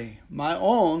recovery, my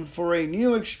own, for a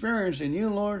new experience in you,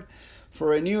 Lord,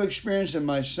 for a new experience in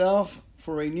myself,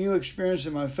 for a new experience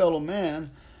in my fellow man,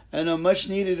 and a much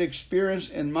needed experience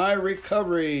in my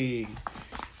recovery.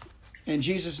 In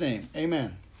Jesus' name,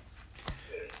 amen.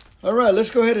 All right, let's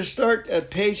go ahead and start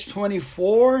at page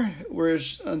 24, where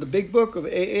it's on the big book of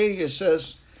AA. It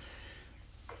says,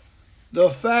 the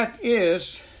fact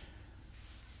is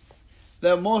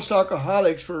that most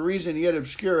alcoholics, for a reason yet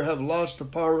obscure, have lost the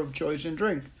power of choice in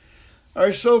drink.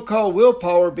 Our so-called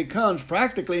willpower becomes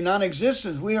practically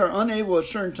non-existent. We are unable at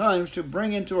certain times to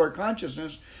bring into our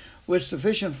consciousness with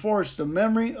sufficient force the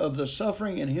memory of the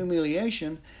suffering and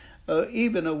humiliation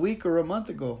even a week or a month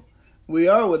ago. We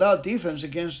are without defense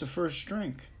against the first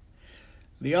drink.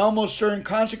 The almost certain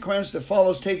consequence that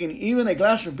follows taking even a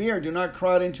glass of beer do not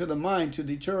crowd into the mind to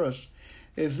deter us.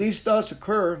 If these thoughts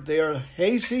occur, they are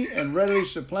hasty and readily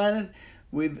supplanted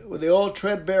with the old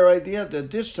threadbare idea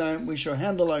that this time we shall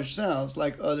handle ourselves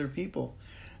like other people.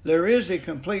 There is a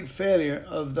complete failure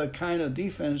of the kind of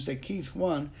defense that keeps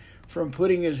one from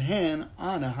putting his hand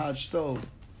on a hot stove.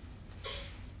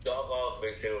 The alcoholic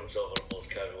may say to himself in a most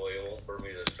casual way, it won't burn me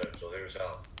this time, so here's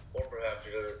how. Or perhaps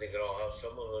he doesn't think at all how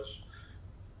some of us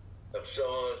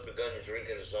begun to drink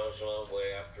in a nonchalant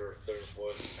way after third or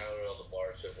fourth pounding on the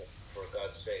bar, said, well, for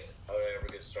God's sake, how did I ever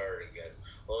get started again?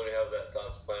 Only to have that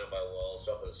thought supplanted by, well, I'll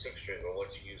stop at a sixth drink, or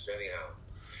what's the use anyhow?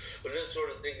 When this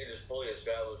sort of thinking is fully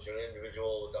established, an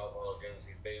individual with alcoholic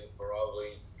tendencies may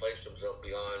probably place himself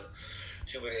beyond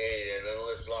human aid, and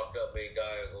unless locked up, may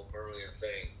die or go permanently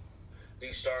insane.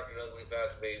 These stark and ugly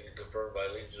facts may be confirmed by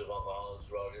legions of alcoholics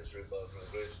throughout history, but for the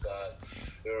grace of God,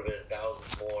 there have been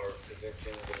thousands more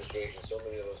convincing demonstrations. So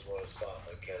many of us want to stop,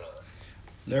 but cannot.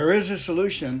 There is a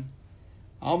solution.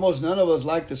 Almost none of us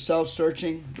like the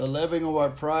self-searching, the living of our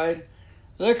pride,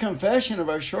 the confession of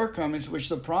our shortcomings, which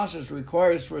the process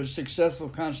requires for a successful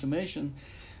consummation.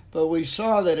 But we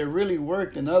saw that it really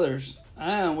worked in others,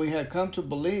 and we had come to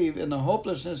believe in the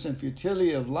hopelessness and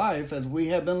futility of life as we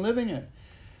have been living it.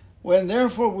 When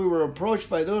therefore we were approached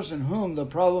by those in whom the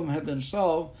problem had been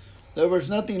solved, there was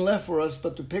nothing left for us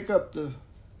but to pick up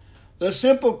the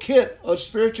simple kit of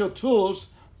spiritual tools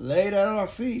laid at our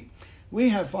feet. We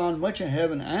have found much in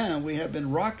heaven, and we have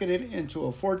been rocketed into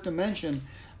a fourth dimension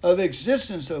of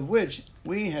existence of which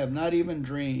we have not even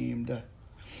dreamed.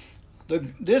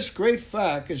 This great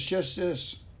fact is just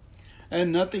this,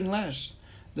 and nothing less,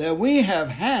 that we have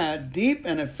had deep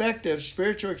and effective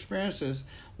spiritual experiences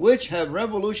which have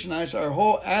revolutionized our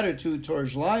whole attitude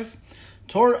towards life,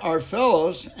 toward our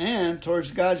fellows, and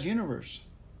towards God's universe.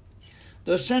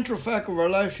 The central fact of our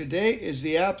lives today is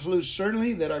the absolute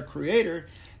certainty that our Creator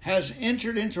has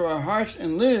entered into our hearts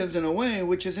and lives in a way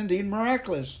which is indeed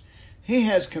miraculous. He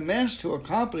has commenced to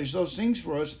accomplish those things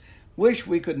for us which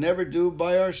we could never do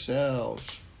by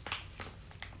ourselves.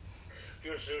 If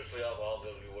you're seriously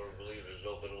alcoholic, you want to believe there's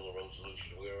no middle of the road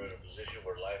solution. We are in a position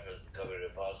where life has become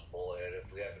impossible, and if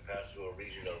we had to pass through a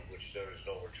region of which there is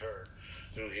no return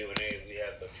through human aid, we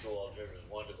have but two alternatives.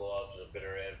 One, to go out to the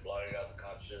bitter end, blotting out the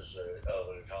consciousness of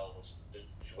an intolerable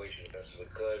situation the best as we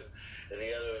could, and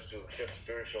the other is to accept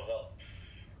spiritual help.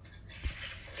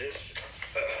 This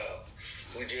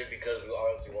we did because we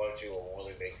honestly wanted to and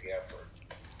really make the effort.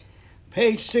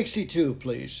 Page 62,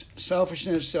 please.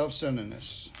 Selfishness,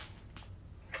 self-centeredness.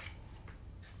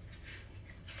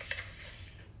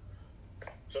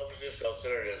 Selfishness,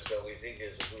 self-centeredness that we think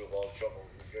is the root of all trouble.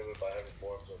 We're driven by hundred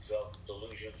forms of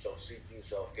self-delusion, self-seeking,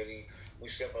 self-pity. We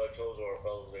step on our toes or our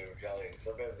fellows, they retaliate.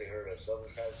 Sometimes they hurt us.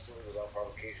 Sometimes, simply without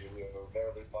provocation, we are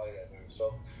invariably fighting that very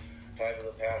time in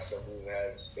the past that we've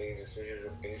had made decisions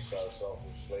based on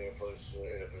selfish later put us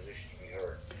in a position to be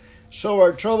heard. So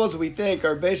our troubles, we think,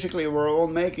 are basically of our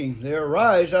own making. They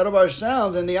arise out of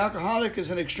ourselves, and the alcoholic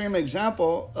is an extreme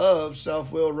example of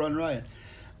self-will run riot,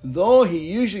 though he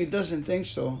usually doesn't think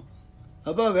so.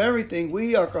 Above everything,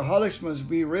 we alcoholics must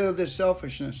be rid of this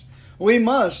selfishness. We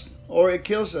must, or it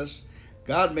kills us.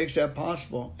 God makes that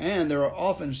possible, and there are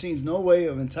often seems no way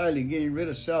of entirely getting rid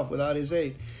of self without His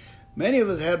aid. Many of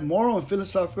us had moral and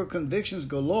philosophical convictions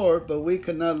galore, but we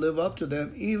could not live up to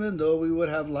them, even though we would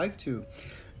have liked to.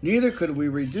 Neither could we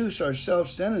reduce our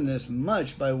self-centeredness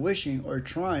much by wishing or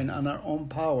trying on our own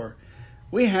power.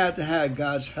 We had to have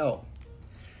God's help.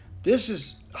 This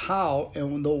is how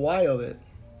and the why of it.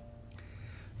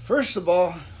 First of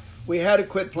all, we had to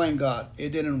quit playing God.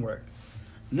 It didn't work.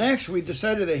 Next, we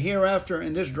decided that hereafter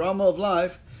in this drama of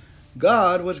life,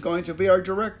 God was going to be our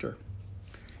director.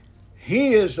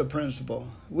 He is the principal.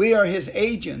 We are His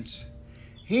agents.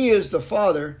 He is the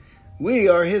Father. We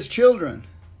are His children.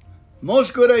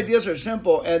 Most good ideas are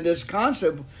simple, and this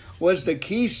concept was the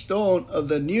keystone of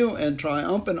the new and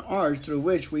triumphant arch through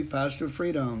which we pass to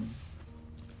freedom.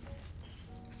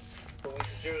 But we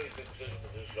sincerely consider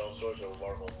all sorts of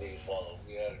remarkable things follow.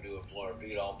 We had to do it for our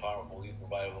being all powerful. We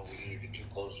provided what we needed to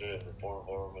keep close to Him and perform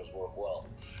for Him as work well.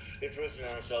 Interested in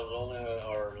ourselves only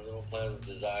our little plans of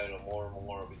desire, and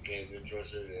more became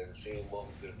interested in seeing what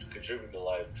we could contribute to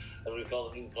life. As we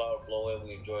felt a new power flow in,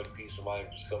 we enjoyed peace of mind,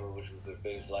 discovered which we could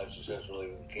face life successfully.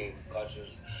 We became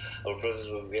conscious of our presence.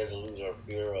 We began to lose our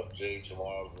fear of today,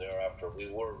 tomorrow, and thereafter. We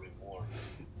were reborn.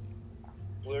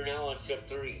 We're now on step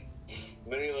 3.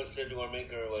 Many of us said to our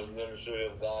Maker, as we understood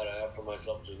Him, God, I offer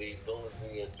myself to Thee. Fill with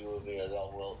me and do with me as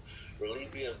Thou wilt.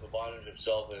 Relieve me of the bondage of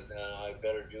self, and I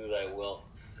better do Thy will.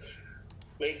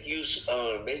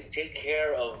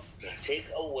 Take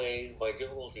away my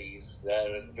difficulties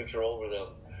that picture over them.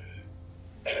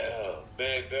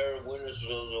 May I bear witness to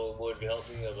those who would help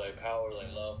me of Thy power,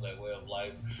 Thy love, Thy way of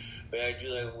life. May I do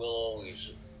Thy will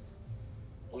always.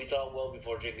 We thought well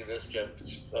before taking this step,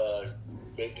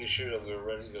 making sure that we were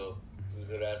ready to, we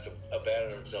could ask to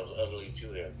abandon ourselves utterly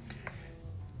to Him.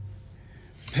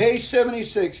 Page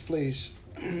 76, please.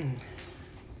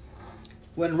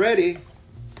 When ready,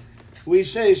 we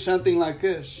say something like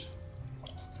this.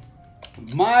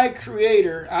 My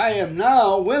Creator, I am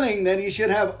now willing that You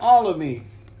should have all of me,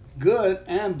 good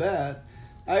and bad.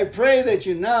 I pray that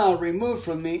You now remove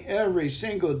from me every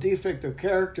single defect of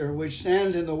character which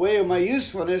stands in the way of my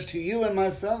usefulness to You and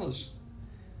my fellows.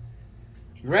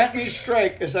 Grant me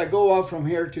strength as I go off from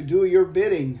here to do Your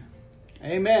bidding.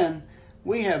 Amen.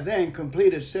 We have then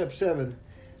completed step 7.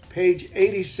 Page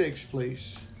 86,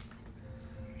 please.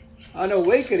 On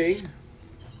awakening,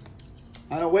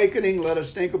 let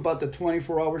us think about the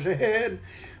 24 hours ahead.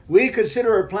 We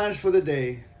consider our plans for the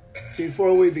day.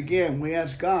 Before we begin, we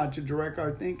ask God to direct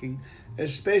our thinking,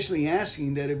 especially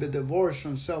asking that it be divorced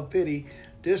from self-pity,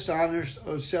 dishonest,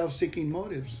 or self-seeking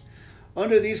motives.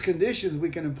 Under these conditions, we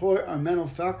can employ our mental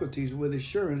faculties with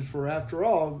assurance, for after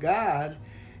all, God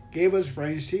gave us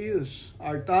brains to use.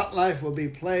 Our thought life will be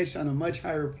placed on a much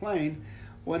higher plane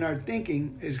when our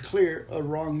thinking is clear of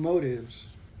wrong motives.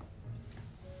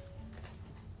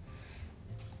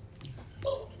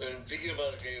 And thinking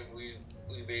about it, we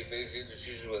may face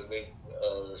indecision when we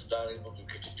is not able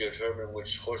to determine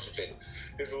which course to take.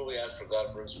 Here's where we ask for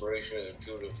God for inspiration and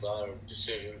intuitive thought or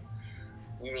decision.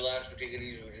 We relax, we take it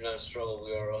easy, we do not struggle.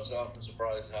 We are often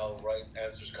surprised how right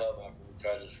answers come after we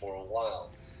try this for a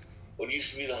while. What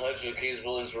used to be the hunch and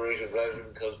occasional inspiration gradually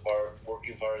becomes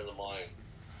working part of the mind.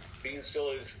 Being still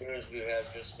an experience we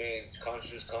have just made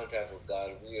conscious contact with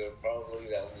God, we are probably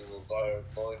that we will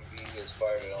going to be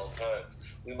inspired at all times.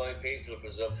 We might pay for the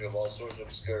presumption of all sorts of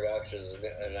obscure actions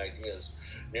and ideas.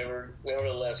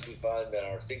 Nevertheless, we find that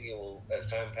our thinking will, as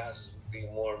time passes, be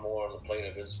more and more on the plane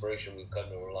of inspiration we've come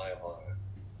to rely upon.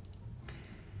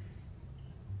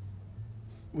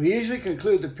 We usually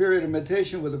conclude the period of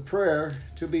meditation with a prayer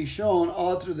to be shown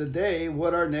all through the day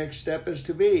what our next step is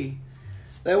to be,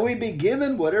 that we be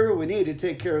given whatever we need to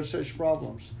take care of such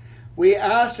problems. We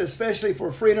ask especially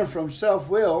for freedom from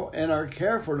self-will and are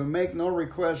careful to make no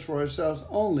requests for ourselves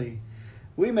only.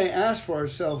 We may ask for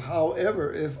ourselves,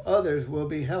 however, if others will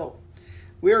be helped.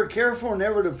 We are careful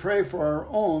never to pray for our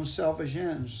own selfish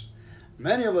ends.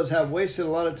 Many of us have wasted a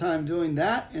lot of time doing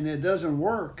that, and it doesn't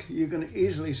work. You can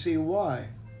easily see why.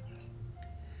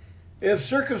 If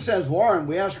circumstances warrant,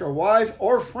 we ask our wives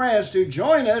or friends to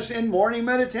join us in morning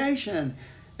meditation.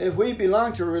 If we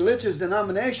belong to a religious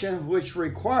denomination which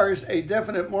requires a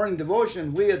definite morning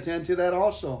devotion, we attend to that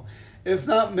also. If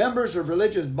not members of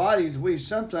religious bodies, we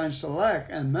sometimes select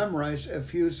and memorize a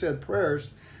few said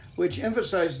prayers, which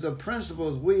emphasize the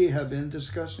principles we have been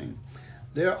discussing.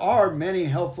 There are many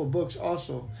helpful books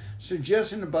also.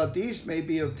 Suggestions about these may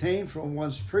be obtained from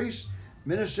one's priest,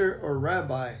 minister, or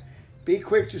rabbi. Be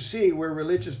quick to see where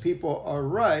religious people are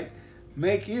right.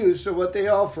 Make use of what they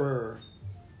offer.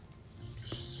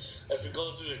 As we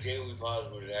go through the day, we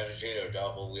pause, we agitate our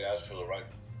doubtful, we ask for the right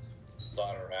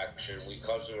thought or action. We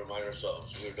constantly remind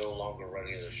ourselves we're no longer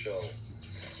running the show.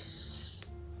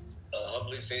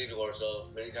 Humbly saying to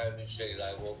ourselves many times each day,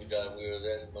 "Thy will be done." We are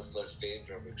then much less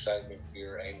danger of excitement,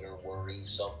 fear, anger, worry,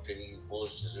 self-pity,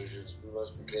 foolish decisions.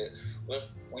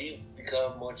 We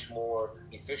become much more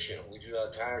efficient. We do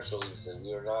not tire so easily.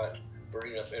 We are not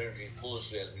burning up energy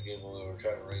foolishly as we did when we were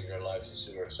trying to arrange our lives to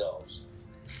suit ourselves.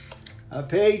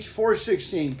 Page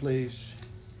 416, please.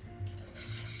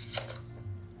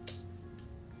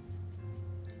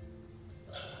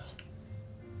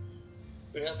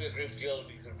 It would help me a great deal to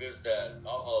be convinced that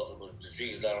alcoholism was a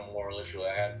disease, not a moral issue.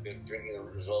 I had been drinking as a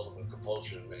result of a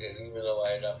compulsion, and even though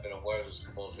I had not been aware of this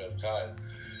compulsion at the time,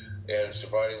 and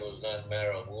sobriety was not a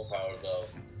matter of willpower, though,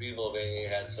 people of AA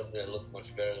had something that looked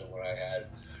much better than what I had,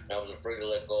 and I was afraid to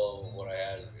let go of what I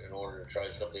had in order to try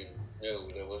something new.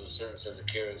 There was a certain sense of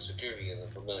care and security in the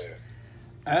familiar.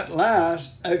 At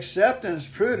last, acceptance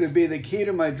proved to be the key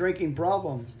to my drinking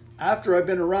problem. After I've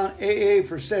been around AA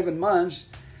for 7 months,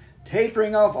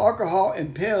 tapering off alcohol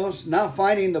and pills, not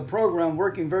finding the program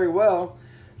working very well,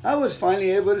 I was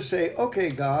finally able to say, "Okay,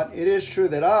 God, it is true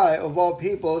that I, of all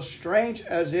people, strange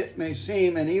as it may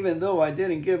seem, and even though I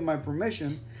didn't give my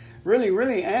permission,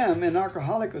 really am an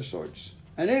alcoholic of sorts.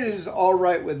 And it is all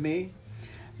right with me.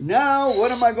 Now,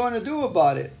 what am I going to do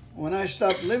about it?" When I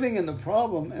stopped living in the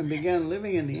problem and began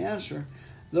living in the answer,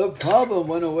 the problem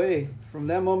went away. From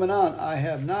that moment on, I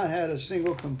have not had a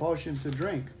single compulsion to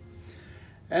drink.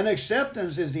 And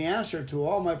acceptance is the answer to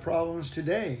all my problems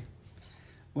today.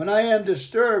 When I am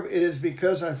disturbed, it is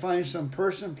because I find some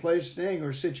person, place, thing,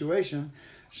 or situation,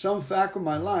 some fact of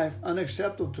my life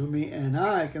unacceptable to me, and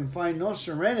I can find no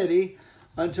serenity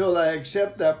until I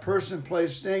accept that person,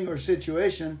 place, thing, or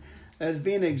situation as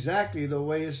being exactly the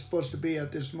way it's supposed to be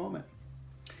at this moment.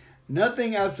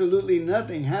 Nothing, absolutely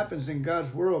nothing, happens in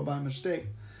God's world by mistake.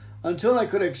 Until I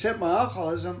could accept my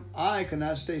alcoholism, I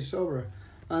cannot stay sober.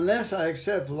 Unless I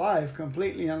accept life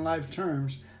completely on life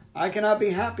terms, I cannot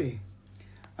be happy.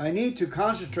 I need to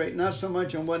concentrate not so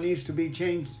much on what needs to be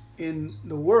changed in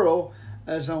the world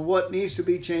as on what needs to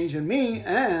be changed in me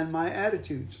and my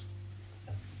attitudes.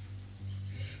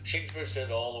 Shakespeare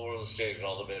said all the world is stage and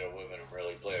all the men and women are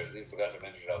merely players. He forgot to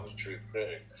mention I was a true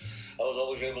critic. I was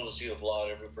always able to see the flaw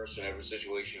in every person, every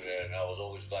situation, and I was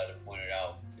always glad to point it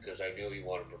out because I knew he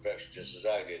wanted perfection just as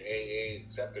I did. AA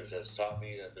acceptance has taught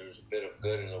me that there's a bit of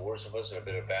good in the worst of us and a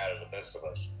bit of bad in the best of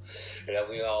us. And that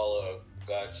we all are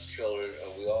God's children,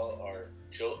 and we all are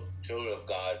children of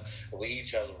God, and we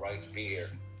each have the right to be here.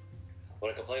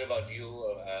 When I complain about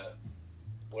you,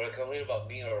 when I complain about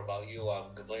me or about you,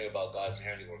 I'm complaining about God's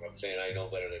handiwork. I'm saying I know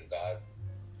better than God.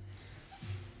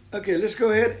 Okay, let's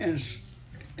go ahead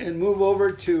and move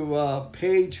over to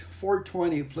page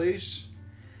 420, please.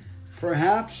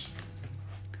 Perhaps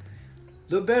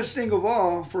the best thing of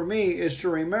all for me is to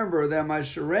remember that my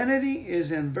serenity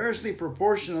is inversely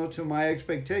proportional to my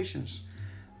expectations.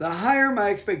 The higher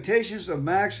my expectations of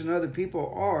Max and other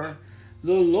people are,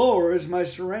 the lower is my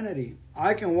serenity.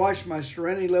 I can watch my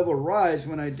serenity level rise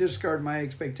when I discard my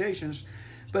expectations,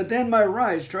 but then my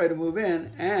rights try to move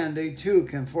in, and they too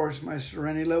can force my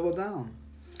serenity level down.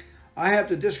 I have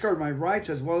to discard my rights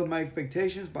as well as my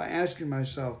expectations by asking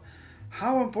myself,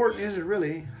 how important is it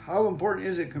really? How important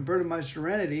is it compared to my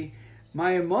serenity,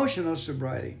 my emotional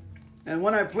sobriety? And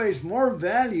when I place more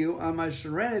value on my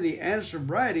serenity and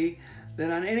sobriety than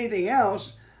on anything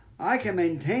else, I can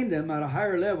maintain them at a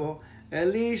higher level, at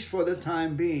least for the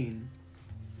time being.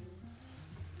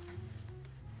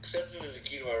 Acceptance is the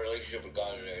key to my relationship with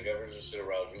God, and I never just sit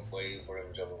around waiting for Him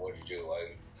to tell me what to do. I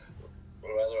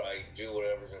do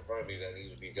whatever's in front of me that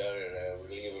needs to be done, and I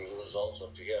leave the results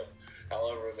up to Him.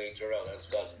 However it may turn out, that's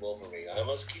God's will for me. I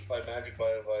must keep my mind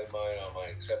on my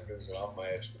acceptance and off my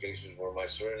expectations, where my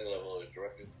serenity level is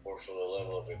directly proportional to the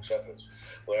level of acceptance.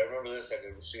 When I remember this, I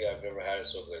can see I've never had it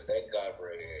so good. Thank God for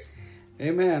AA.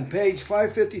 Amen. Page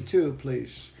 552,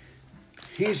 please.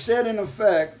 He said, in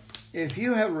effect, if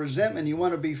you have resentment you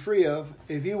want to be free of,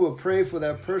 if you will pray for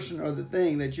that person or the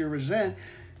thing that you resent,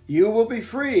 you will be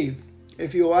free.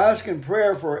 If you ask in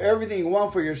prayer for everything you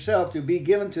want for yourself to be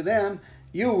given to them,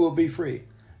 you will be free.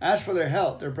 Ask for their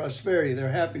health, their prosperity,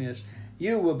 their happiness.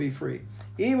 you will be free.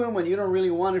 Even when you don't really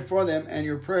want it for them and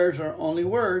your prayers are only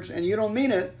words and you don't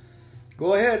mean it,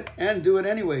 go ahead and do it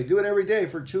anyway. Do it every day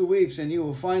for 2 weeks and you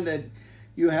will find that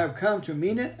you have come to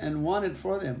mean it and want it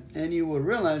for them. And you will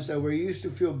realize that where you used to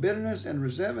feel bitterness and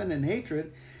resentment and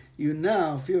hatred, you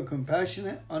now feel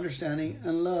compassionate, understanding,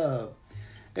 and love.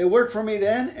 It worked for me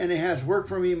then, and it has worked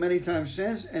for me many times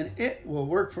since, and it will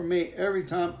work for me every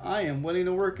time I am willing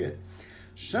to work it.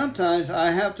 Sometimes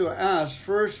I have to ask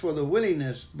first for the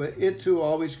willingness, but it too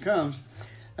always comes.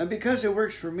 And because it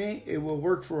works for me, it will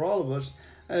work for all of us.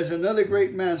 As another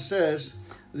great man says,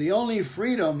 the only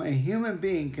freedom a human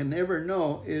being can ever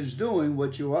know is doing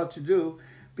what you ought to do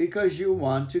because you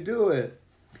want to do it.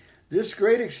 This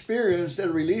great experience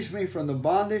that released me from the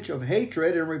bondage of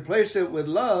hatred and replaced it with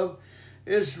love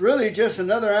is really just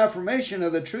another affirmation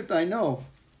of the truth I know.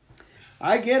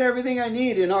 I get everything I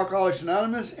need in Alcoholics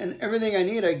Anonymous, and everything I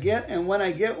need I get, and when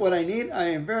I get what I need, I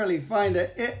invariably find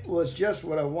that it was just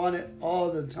what I wanted all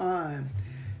the time.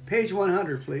 Page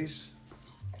 100, please.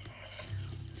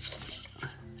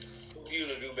 You,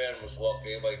 the new man, must walk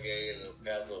day by day in the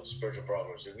path of spiritual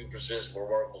progress. If we persist,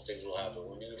 remarkable things will happen.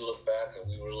 When you look back and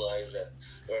we realize that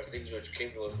there are things which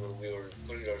came to us when we were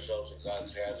putting ourselves in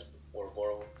God's hands, or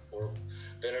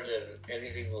better than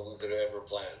anything that we could ever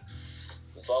plan.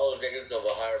 Follow the guidance of a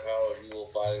higher power, and you will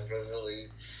find presently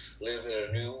live in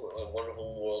a new and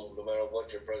wonderful world, no matter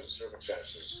what your present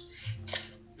circumstances.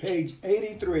 Page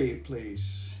 83,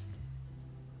 please.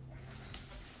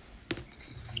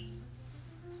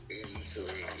 83.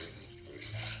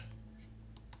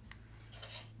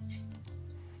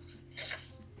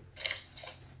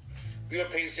 We are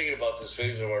painstaking about this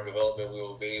phase of our development. We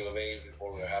will be amazed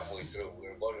before we are halfway through. We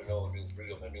are going to know a new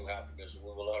freedom, a new happiness, and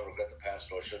we will not regret the past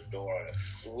nor shut the door on it.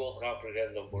 We will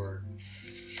comprehend the word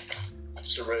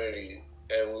serenity,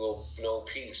 and we will know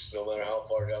peace, no matter how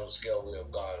far down the scale we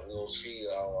have gone. We will see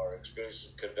how our experiences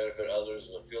can benefit others,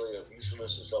 and the feeling of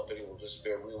usefulness and self-pity will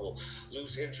disappear. We will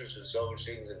lose interest in selfish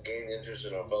things and gain interest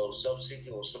in our fellows.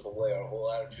 Self-seeking will slip away. Our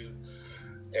whole attitude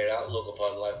and outlook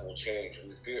upon life will change.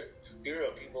 We fear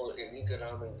of people in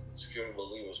economic security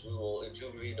will leave us. We will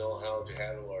intuitively know how to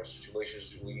handle our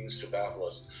situations we used to baffle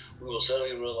us. We will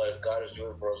suddenly realize God is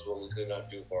doing for us what we could not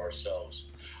do for ourselves.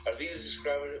 Are these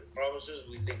described promises?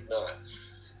 We think not.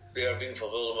 They are being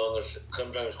fulfilled among us,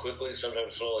 sometimes quickly,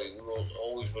 sometimes slowly. We will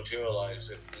always materialize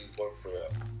if we work for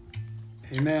them.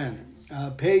 Amen.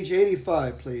 Page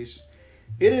 85, please.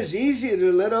 It is easy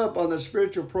to let up on the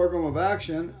spiritual program of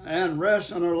action and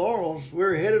rest on our laurels.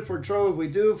 We're headed for trouble if we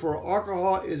do, for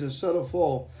alcohol is a subtle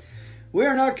foe. We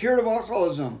are not cured of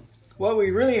alcoholism. What we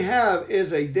really have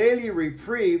is a daily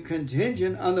reprieve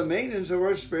contingent on the maintenance of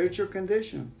our spiritual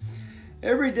condition.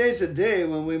 Every day is a day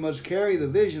when we must carry the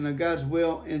vision of God's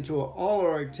will into all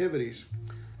our activities.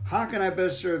 How can I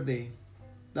best serve thee?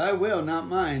 Thy will, not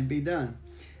mine, be done.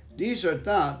 These are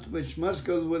thoughts which must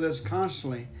go with us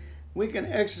constantly. We can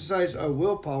exercise our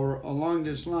willpower along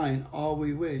this line all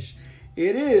we wish.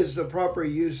 It is the proper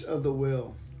use of the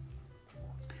will.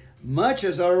 Much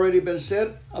has already been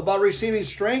said about receiving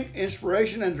strength,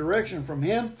 inspiration, and direction from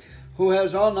Him who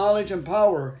has all knowledge and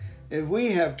power. If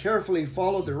we have carefully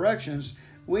followed directions,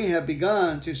 we have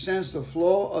begun to sense the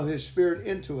flow of His Spirit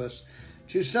into us.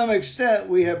 To some extent,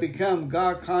 we have become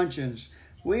God conscious.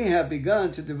 We have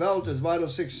begun to develop this vital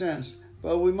sixth sense.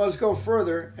 But we must go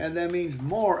further, and that means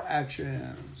more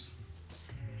actions.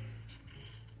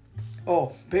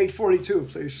 Oh, page 42,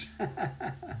 please.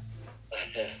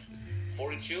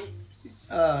 42?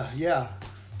 Yeah.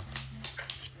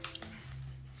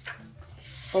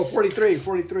 Oh,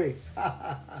 43.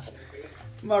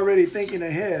 I'm already thinking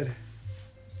ahead.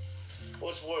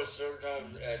 What's worse,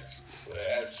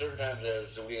 at certain times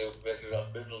as we have making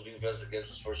up mental defense against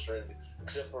us for strength,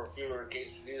 except for fewer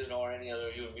cases, neither nor any other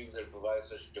human being that provides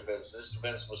such a defense. This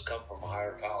defense must come from a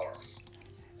higher power.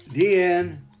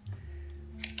 DN.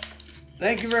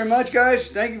 Thank you very much, guys.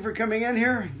 Thank you for coming in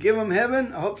here. Give them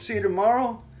heaven. I hope to see you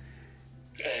tomorrow.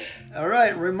 All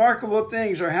right. Remarkable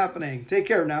things are happening. Take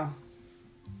care now.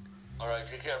 All right.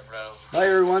 Take care for now. Bye,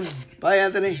 everyone. Bye,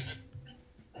 Anthony.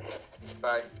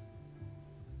 Bye.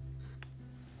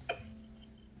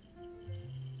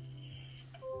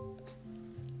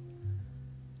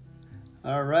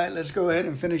 All right, let's go ahead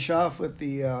and finish off with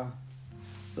the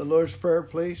Lord's Prayer,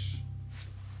 please.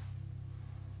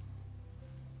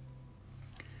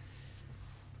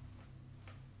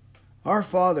 Our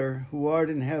Father, who art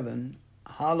in heaven,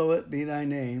 hallowed be thy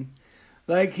name.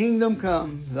 Thy kingdom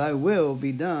come, thy will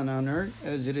be done on earth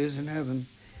as it is in heaven.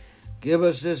 Give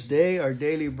us this day our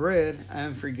daily bread,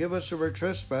 and forgive us of our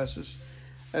trespasses,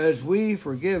 as we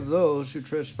forgive those who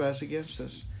trespass against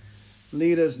us.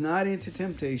 Lead us not into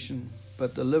temptation,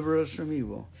 but deliver us from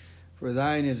evil. For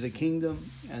thine is the kingdom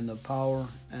and the power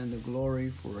and the glory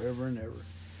forever and ever.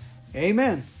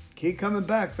 Amen. Keep coming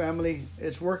back, family.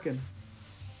 It's working.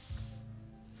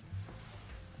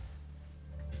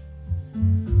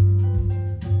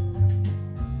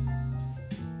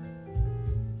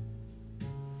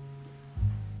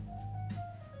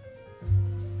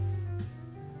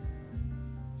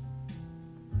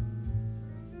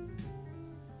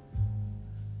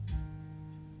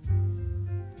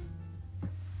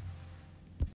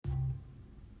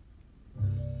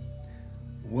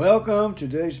 Welcome to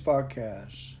today's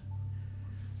podcast.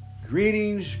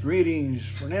 Greetings,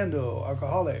 Fernando,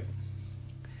 alcoholic.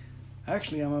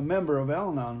 Actually, I'm a member of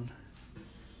Al-Anon.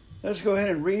 Let's go ahead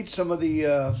and read some of the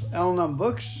Al-Anon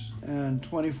books and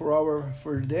 24 hour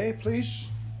for today, please.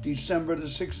 December the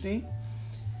 16th.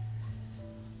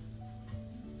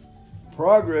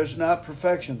 Progress, not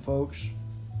perfection, folks.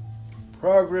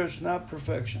 Progress, not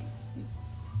perfection.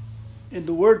 And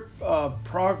the word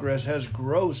progress has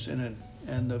gross in it.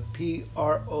 And the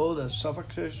P-R-O, the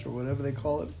suffix or whatever they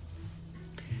call it,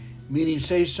 meaning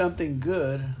say something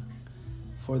good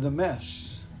for the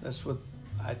mess. That's what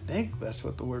I think. That's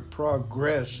what the word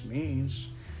progress means.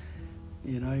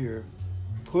 You know, you're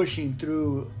pushing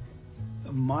through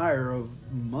a mire of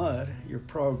mud. You're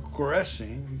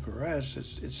progressing.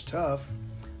 It's tough.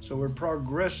 So we're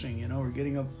progressing. You know, we're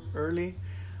getting up early.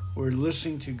 We're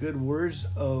listening to good words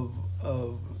of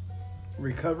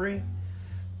recovery.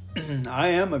 I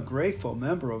am a grateful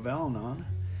member of Al-Anon.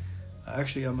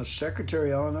 Actually, I'm a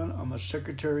secretary of Al-Anon. I'm a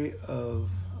secretary of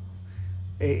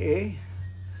AA.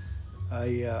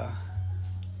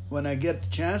 When I get the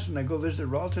chance, when I go visit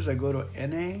relatives, I go to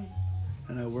NA,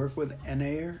 and I work with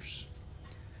NAers.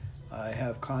 I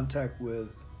have contact with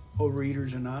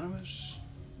Overeaters Anonymous,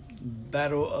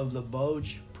 Battle of the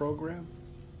Bulge program.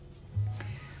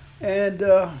 And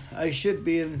I should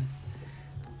be in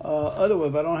other way,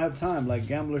 but I don't have time, like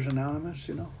Gamblers Anonymous,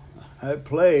 you know. I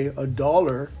play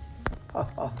 $1.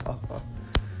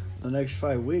 The next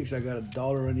 5 weeks, I got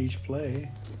 $1 on each play.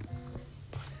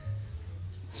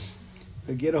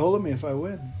 But get a hold of me if I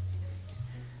win.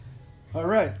 All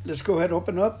right, let's go ahead and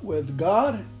open up with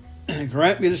God.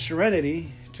 Grant me the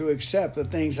serenity to accept the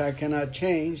things I cannot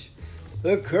change,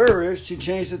 the courage to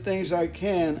change the things I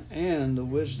can, and the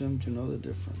wisdom to know the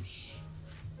difference.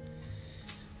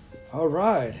 All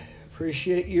right.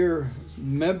 Appreciate your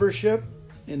membership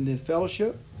in the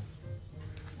fellowship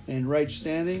and right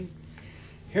standing.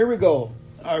 Here we go.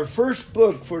 Our first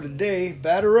book for today,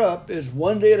 Batter Up, is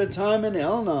One Day at a Time in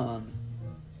Al-Anon.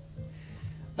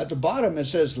 At the bottom it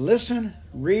says, listen,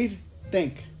 read,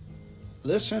 think.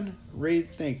 Listen,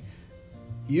 read, think.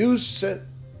 Use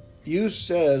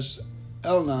says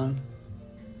Al-Anon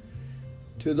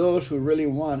to those who really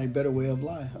want a better way of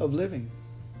living.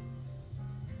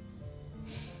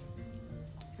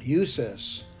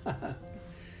 Uses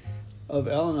of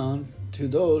Al-Anon to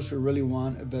those who really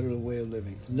want a better way of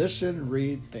living. Listen,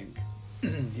 read, think.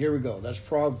 Here we go. That's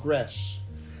progress.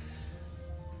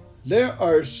 There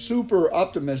are super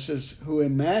optimists who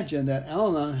imagine that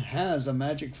Al-Anon has a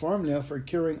magic formula for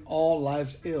curing all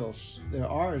life's ills. There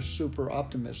are super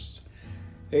optimists.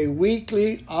 A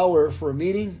weekly hour for a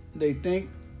meeting, they think,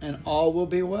 and all will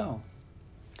be well.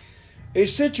 A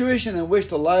situation in which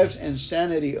the lives and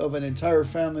sanity of an entire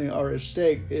family are at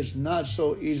stake is not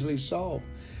so easily solved.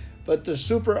 But the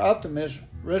super optimist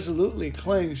resolutely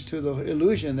clings to the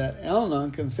illusion that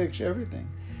Al-Anon can fix everything.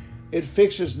 It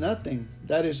fixes nothing.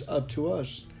 That is up to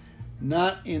us.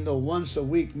 Not in the once a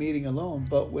week meeting alone,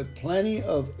 but with plenty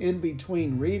of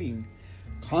in-between reading,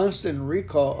 constant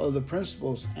recall of the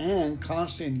principles, and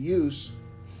constant use.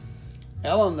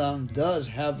 Al-Anon does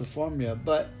have the formula,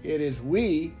 but it is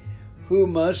we who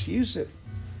must use it.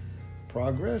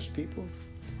 Progress, people.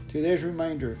 Today's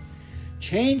reminder.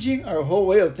 Changing our whole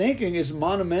way of thinking is a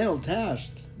monumental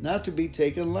task, not to be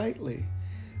taken lightly.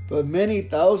 But many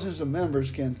thousands of members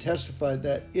can testify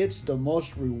that it's the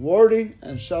most rewarding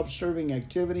and self-serving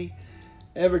activity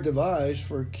ever devised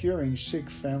for curing sick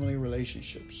family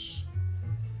relationships.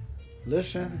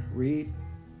 Listen, read,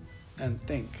 and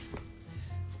think.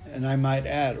 And I might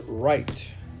add,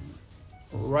 write.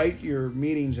 Write your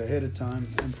meetings ahead of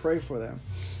time and pray for them.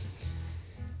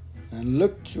 And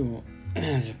look to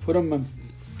put them on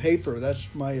paper.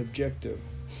 That's my objective.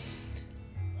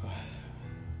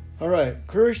 All right.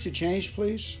 Courage to change,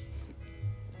 please.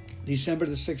 December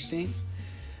the 16th.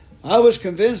 I was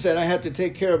convinced that I had to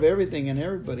take care of everything and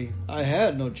everybody. I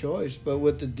had no choice. But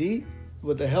with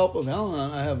the help of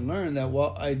Al-Anon, I have learned that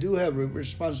while I do have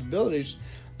responsibilities,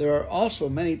 there are also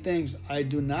many things I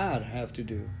do not have to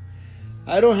do.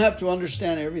 I don't have to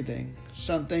understand everything.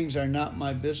 Some things are not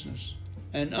my business,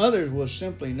 and others will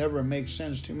simply never make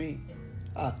sense to me.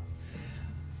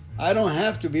 I don't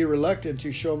have to be reluctant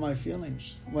to show my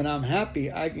feelings. When I'm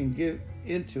happy, I can give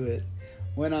into it.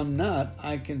 When I'm not,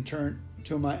 I can turn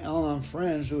to my Al-Anon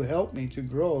friends who help me to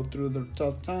grow through the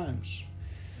tough times.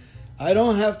 I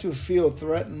don't have to feel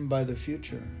threatened by the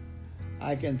future.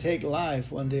 I can take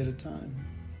life one day at a time.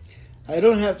 I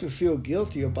don't have to feel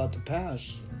guilty about the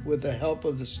past. With the help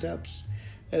of the steps,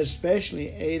 especially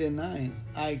 8 and 9,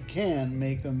 I can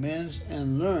make amends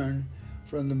and learn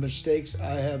from the mistakes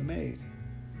I have made.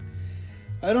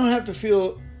 I don't have to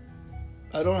feel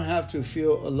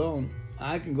alone.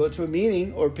 I can go to a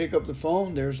meeting or pick up the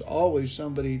phone. There's always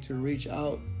somebody to reach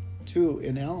out to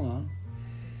in Al-Anon.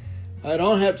 I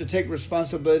don't have to take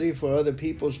responsibility for other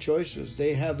people's choices.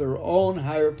 They have their own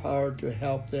higher power to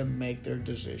help them make their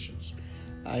decisions.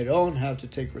 I don't have to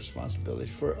take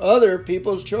responsibility for other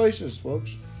people's choices,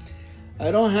 folks. I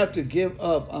don't have to give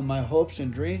up on my hopes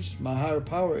and dreams. My higher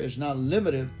power is not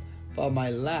limited by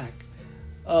my lack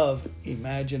of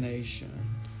imagination.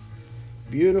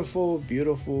 Beautiful,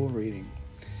 beautiful reading.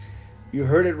 You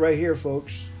heard it right here,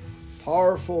 folks.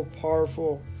 Powerful,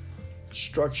 powerful,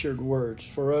 structured words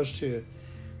for us to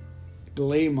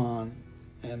gleam on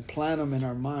and plant them in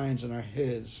our minds and our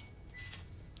heads.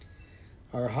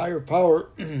 Our higher power,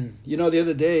 the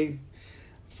other day,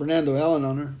 Fernando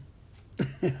Al-Anoner,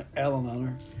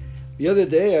 the other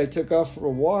day I took off for a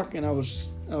walk and I was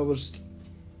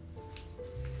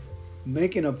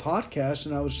making a podcast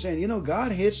and I was saying,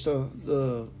 God hits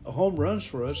the home runs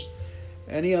for us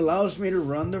and He allows me to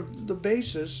run the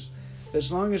bases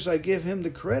as long as I give Him the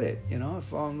credit,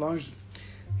 as long as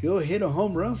He'll hit a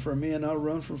home run for me and I'll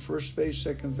run from first base,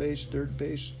 second base, third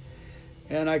base.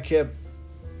 And I kept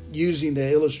using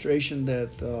the illustration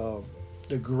that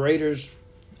the greatest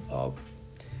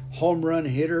home run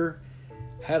hitter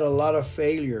had a lot of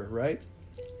failure, right?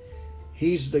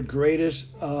 He's the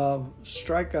greatest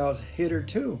strikeout hitter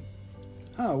too.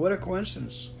 What a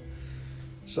coincidence.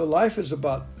 So life is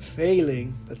about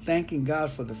failing, but thanking God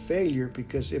for the failure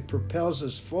because it propels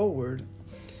us forward.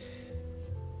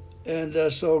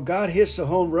 And so God hits the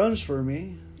home runs for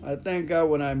me. I thank God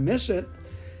when I miss it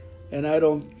and I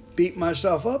don't beat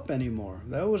myself up anymore.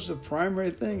 That was the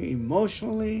primary thing.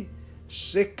 Emotionally,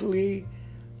 sickly,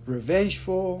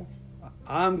 revengeful.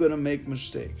 I'm going to make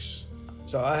mistakes.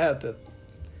 So I have to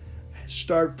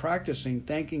start practicing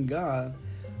thanking God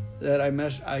that I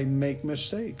make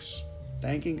mistakes.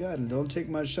 Thanking God and don't take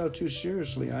myself too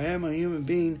seriously. I am a human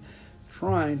being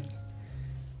trying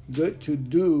to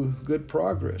do good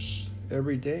progress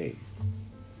every day.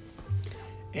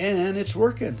 And it's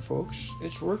working, folks.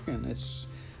 It's working.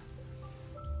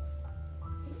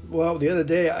 Well, the other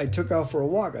day I took out for a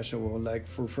walk. I said,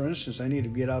 for instance, I need to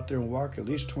get out there and walk at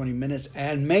least 20 minutes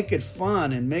and make it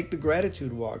fun and make the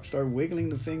gratitude walk. Start wiggling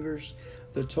the fingers,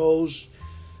 the toes,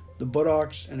 the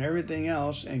buttocks, and everything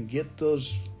else and get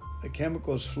those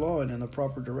chemicals flowing in the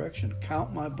proper direction.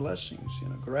 Count my blessings,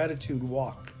 gratitude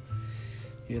walk.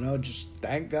 Just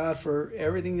thank God for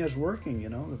everything that's working,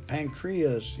 the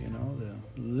pancreas, the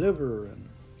liver and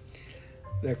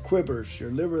that quivers,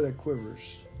 your liver that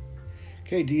quivers.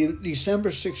 Okay, December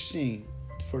 16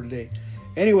 for today.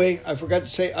 Anyway, I forgot to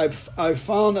say, I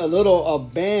found a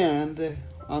band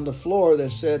on the floor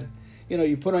that said,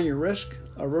 you put on your wrist,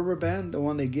 a rubber band, the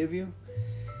one they give you.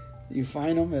 You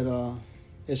find them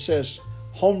it says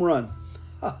home run.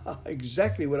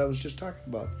 Exactly what I was just talking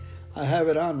about. I have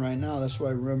it on right now. That's why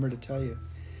I remember to tell you.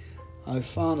 I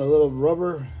found a little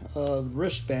rubber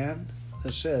wristband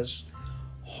that says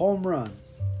home run.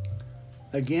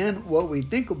 Again, what we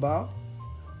think about,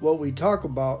 what we talk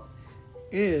about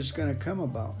is going to come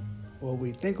about. What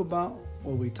we think about,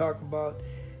 what we talk about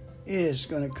is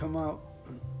going to come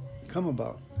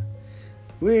about.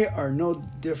 We are no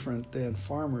different than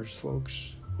farmers,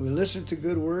 folks. We listen to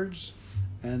good words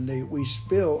and we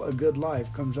spill a good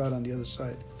life, comes out on the other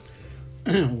side.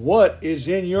 What is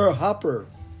in your hopper?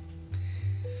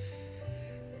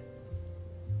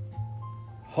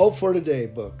 Hope for Today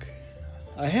book.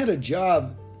 I had a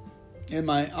job in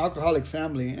my alcoholic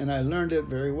family and I learned it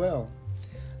very well.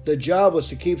 The job was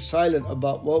to keep silent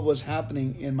about what was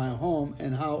happening in my home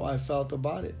and how I felt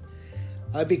about it.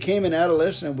 I became an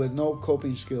adolescent with no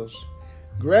coping skills.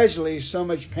 Gradually, so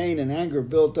much pain and anger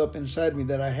built up inside me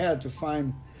that I had to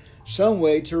find some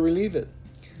way to relieve it.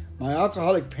 My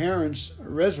alcoholic parents'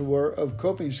 reservoir of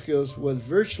coping skills was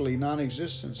virtually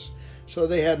non-existent, so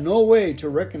they had no way to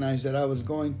recognize that I was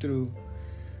going through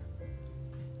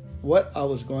what I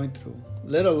was going through,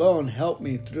 let alone help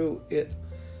me through it.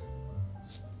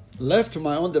 Left to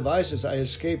my own devices, I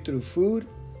escaped through food.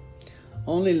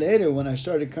 Only later, when I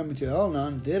started coming to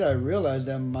Al-Anon, did I realize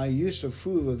that my use of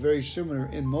food was very similar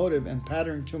in motive and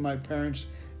pattern to my parents'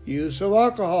 use of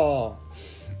alcohol.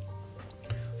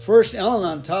 First,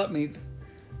 Al-Anon taught me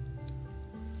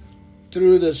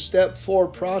through the step 4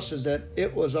 process that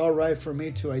it was all right for me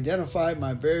to identify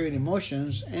my buried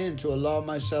emotions and to allow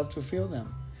myself to feel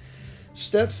them.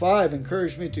 Step 5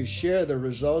 encouraged me to share the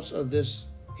results of this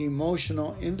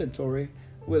emotional inventory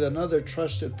with another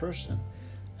trusted person,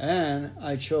 and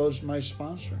I chose my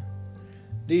sponsor.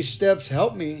 These steps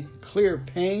helped me clear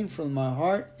pain from my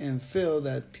heart and fill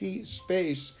that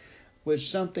space with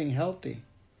something healthy.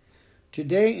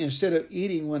 Today, instead of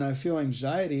eating when I feel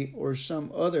anxiety or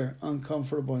some other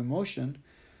uncomfortable emotion,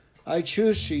 I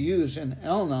choose to use an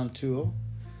Al-Anon tool.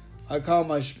 I call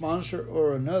my sponsor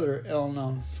or another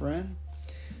Al-Anon friend.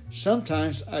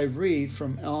 Sometimes I read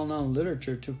from Al-Anon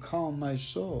literature to calm my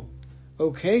soul.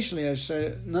 Occasionally, I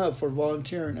sign up for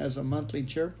volunteering as a monthly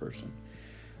chairperson.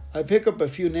 I pick up a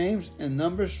few names and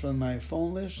numbers from my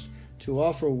phone list to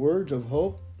offer words of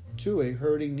hope to a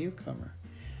hurting newcomer.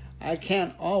 I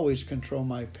can't always control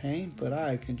my pain, but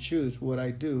I can choose what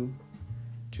I do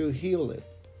to heal it.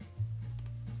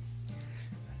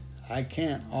 I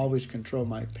can't always control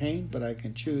my pain, but I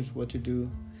can choose what to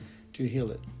do to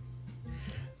heal it.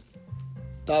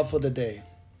 Thought for the day.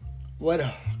 What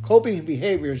coping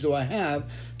behaviors do I have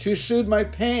to soothe my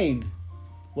pain?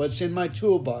 What's in my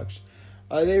toolbox?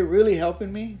 Are they really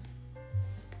helping me?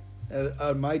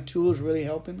 Are my tools really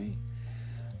helping me?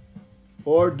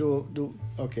 Or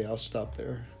okay, I'll stop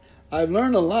there. I've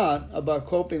learned a lot about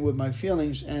coping with my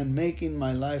feelings and making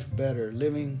my life better,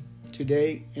 living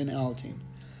today in Alateen.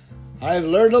 I've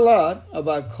learned a lot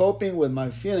about coping with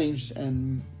my feelings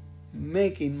and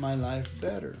making my life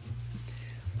better.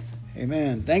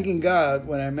 Amen. Thanking God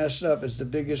when I mess up is the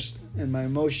biggest in my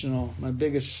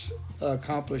biggest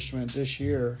accomplishment this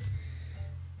year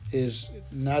is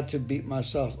not to beat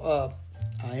myself up.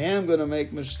 I am going to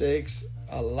make mistakes,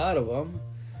 a lot of them,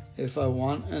 if I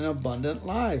want an abundant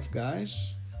life,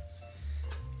 guys.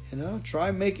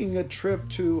 Try making a trip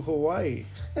to Hawaii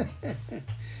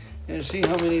and see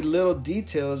how many little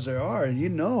details there are.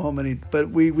 And how many,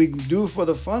 but we do for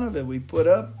the fun of it. We put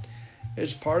up.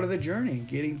 It's part of the journey,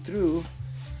 getting through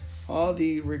all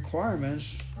the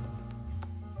requirements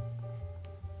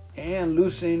and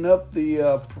loosening up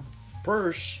the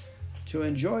purse to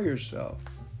enjoy yourself.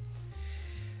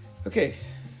 Okay,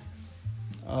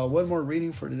 one more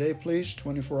reading for today, please.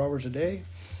 24 hours a day.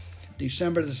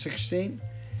 December the 16th,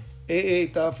 AA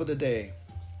Thought for the Day.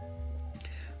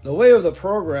 The way of the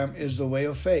program is the way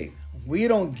of faith. We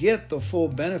don't get the full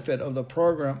benefit of the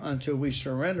program until we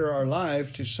surrender our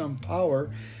lives to some power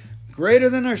greater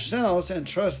than ourselves and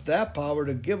trust that power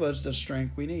to give us the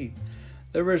strength we need.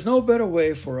 There is no better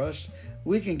way for us.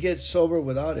 We can get sober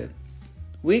without it.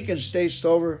 We can stay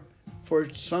sober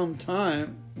for some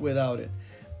time without it.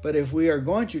 But if we are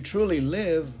going to truly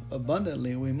live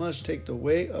abundantly, we must take the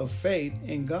way of faith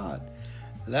in God.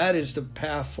 That is the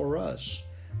path for us.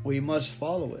 We must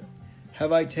follow it.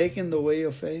 Have I taken the way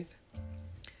of faith?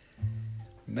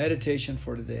 Meditation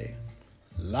for today.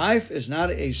 Life is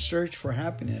not a search for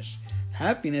happiness.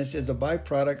 Happiness is a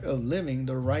byproduct of living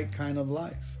the right kind of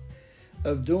life,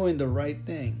 of doing the right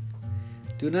thing.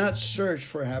 Do not search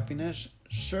for happiness.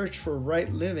 Search for right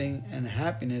living, and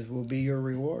happiness will be your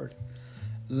reward.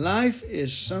 Life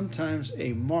is sometimes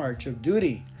a march of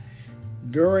duty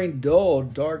during dull,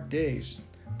 dark days,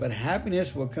 but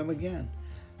happiness will come again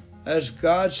as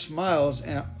God smiles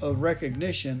of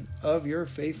recognition of your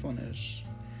faithfulness.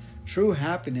 True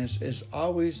happiness is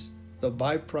always the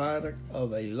byproduct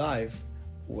of a life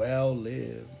well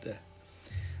lived.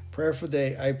 Prayer for the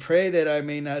day. I pray that I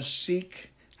may not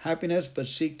seek happiness, but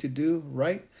seek to do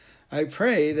right. I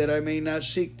pray that I may not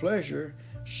seek pleasure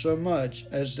so much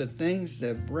as the things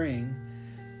that bring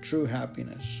true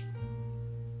happiness.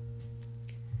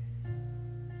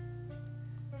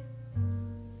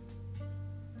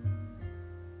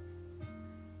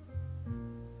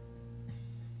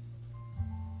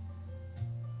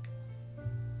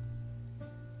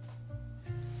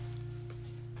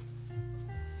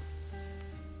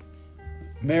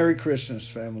 Merry Christmas,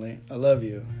 family. I love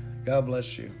you. God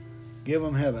bless you. Give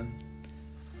them heaven.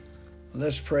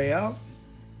 Let's pray out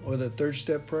with a third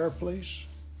step prayer, please.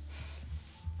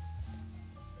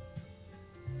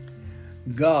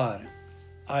 God,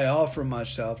 I offer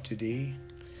myself to Thee,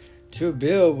 to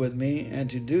build with me and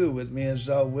to do with me as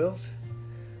Thou wilt.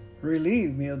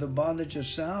 Relieve me of the bondage of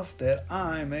self, that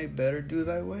I may better do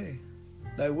Thy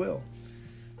will.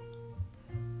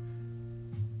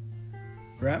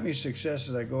 Grant me success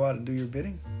as I go out and do your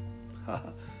bidding. I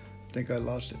think I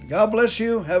lost it. God bless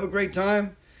you. Have a great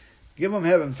time. Give them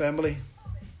heaven, family.